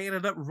 because they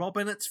ended up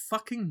robbing its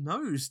fucking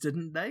nose,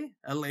 didn't they?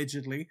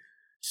 Allegedly.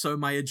 So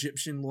my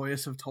Egyptian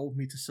lawyers have told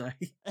me to say.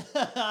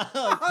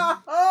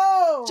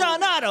 Oh!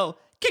 John Otto,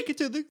 kick it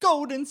to the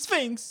Golden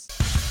Sphinx.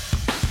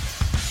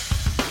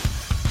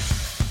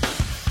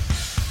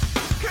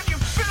 Can you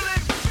feel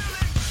it?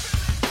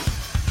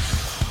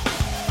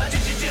 A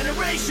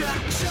generation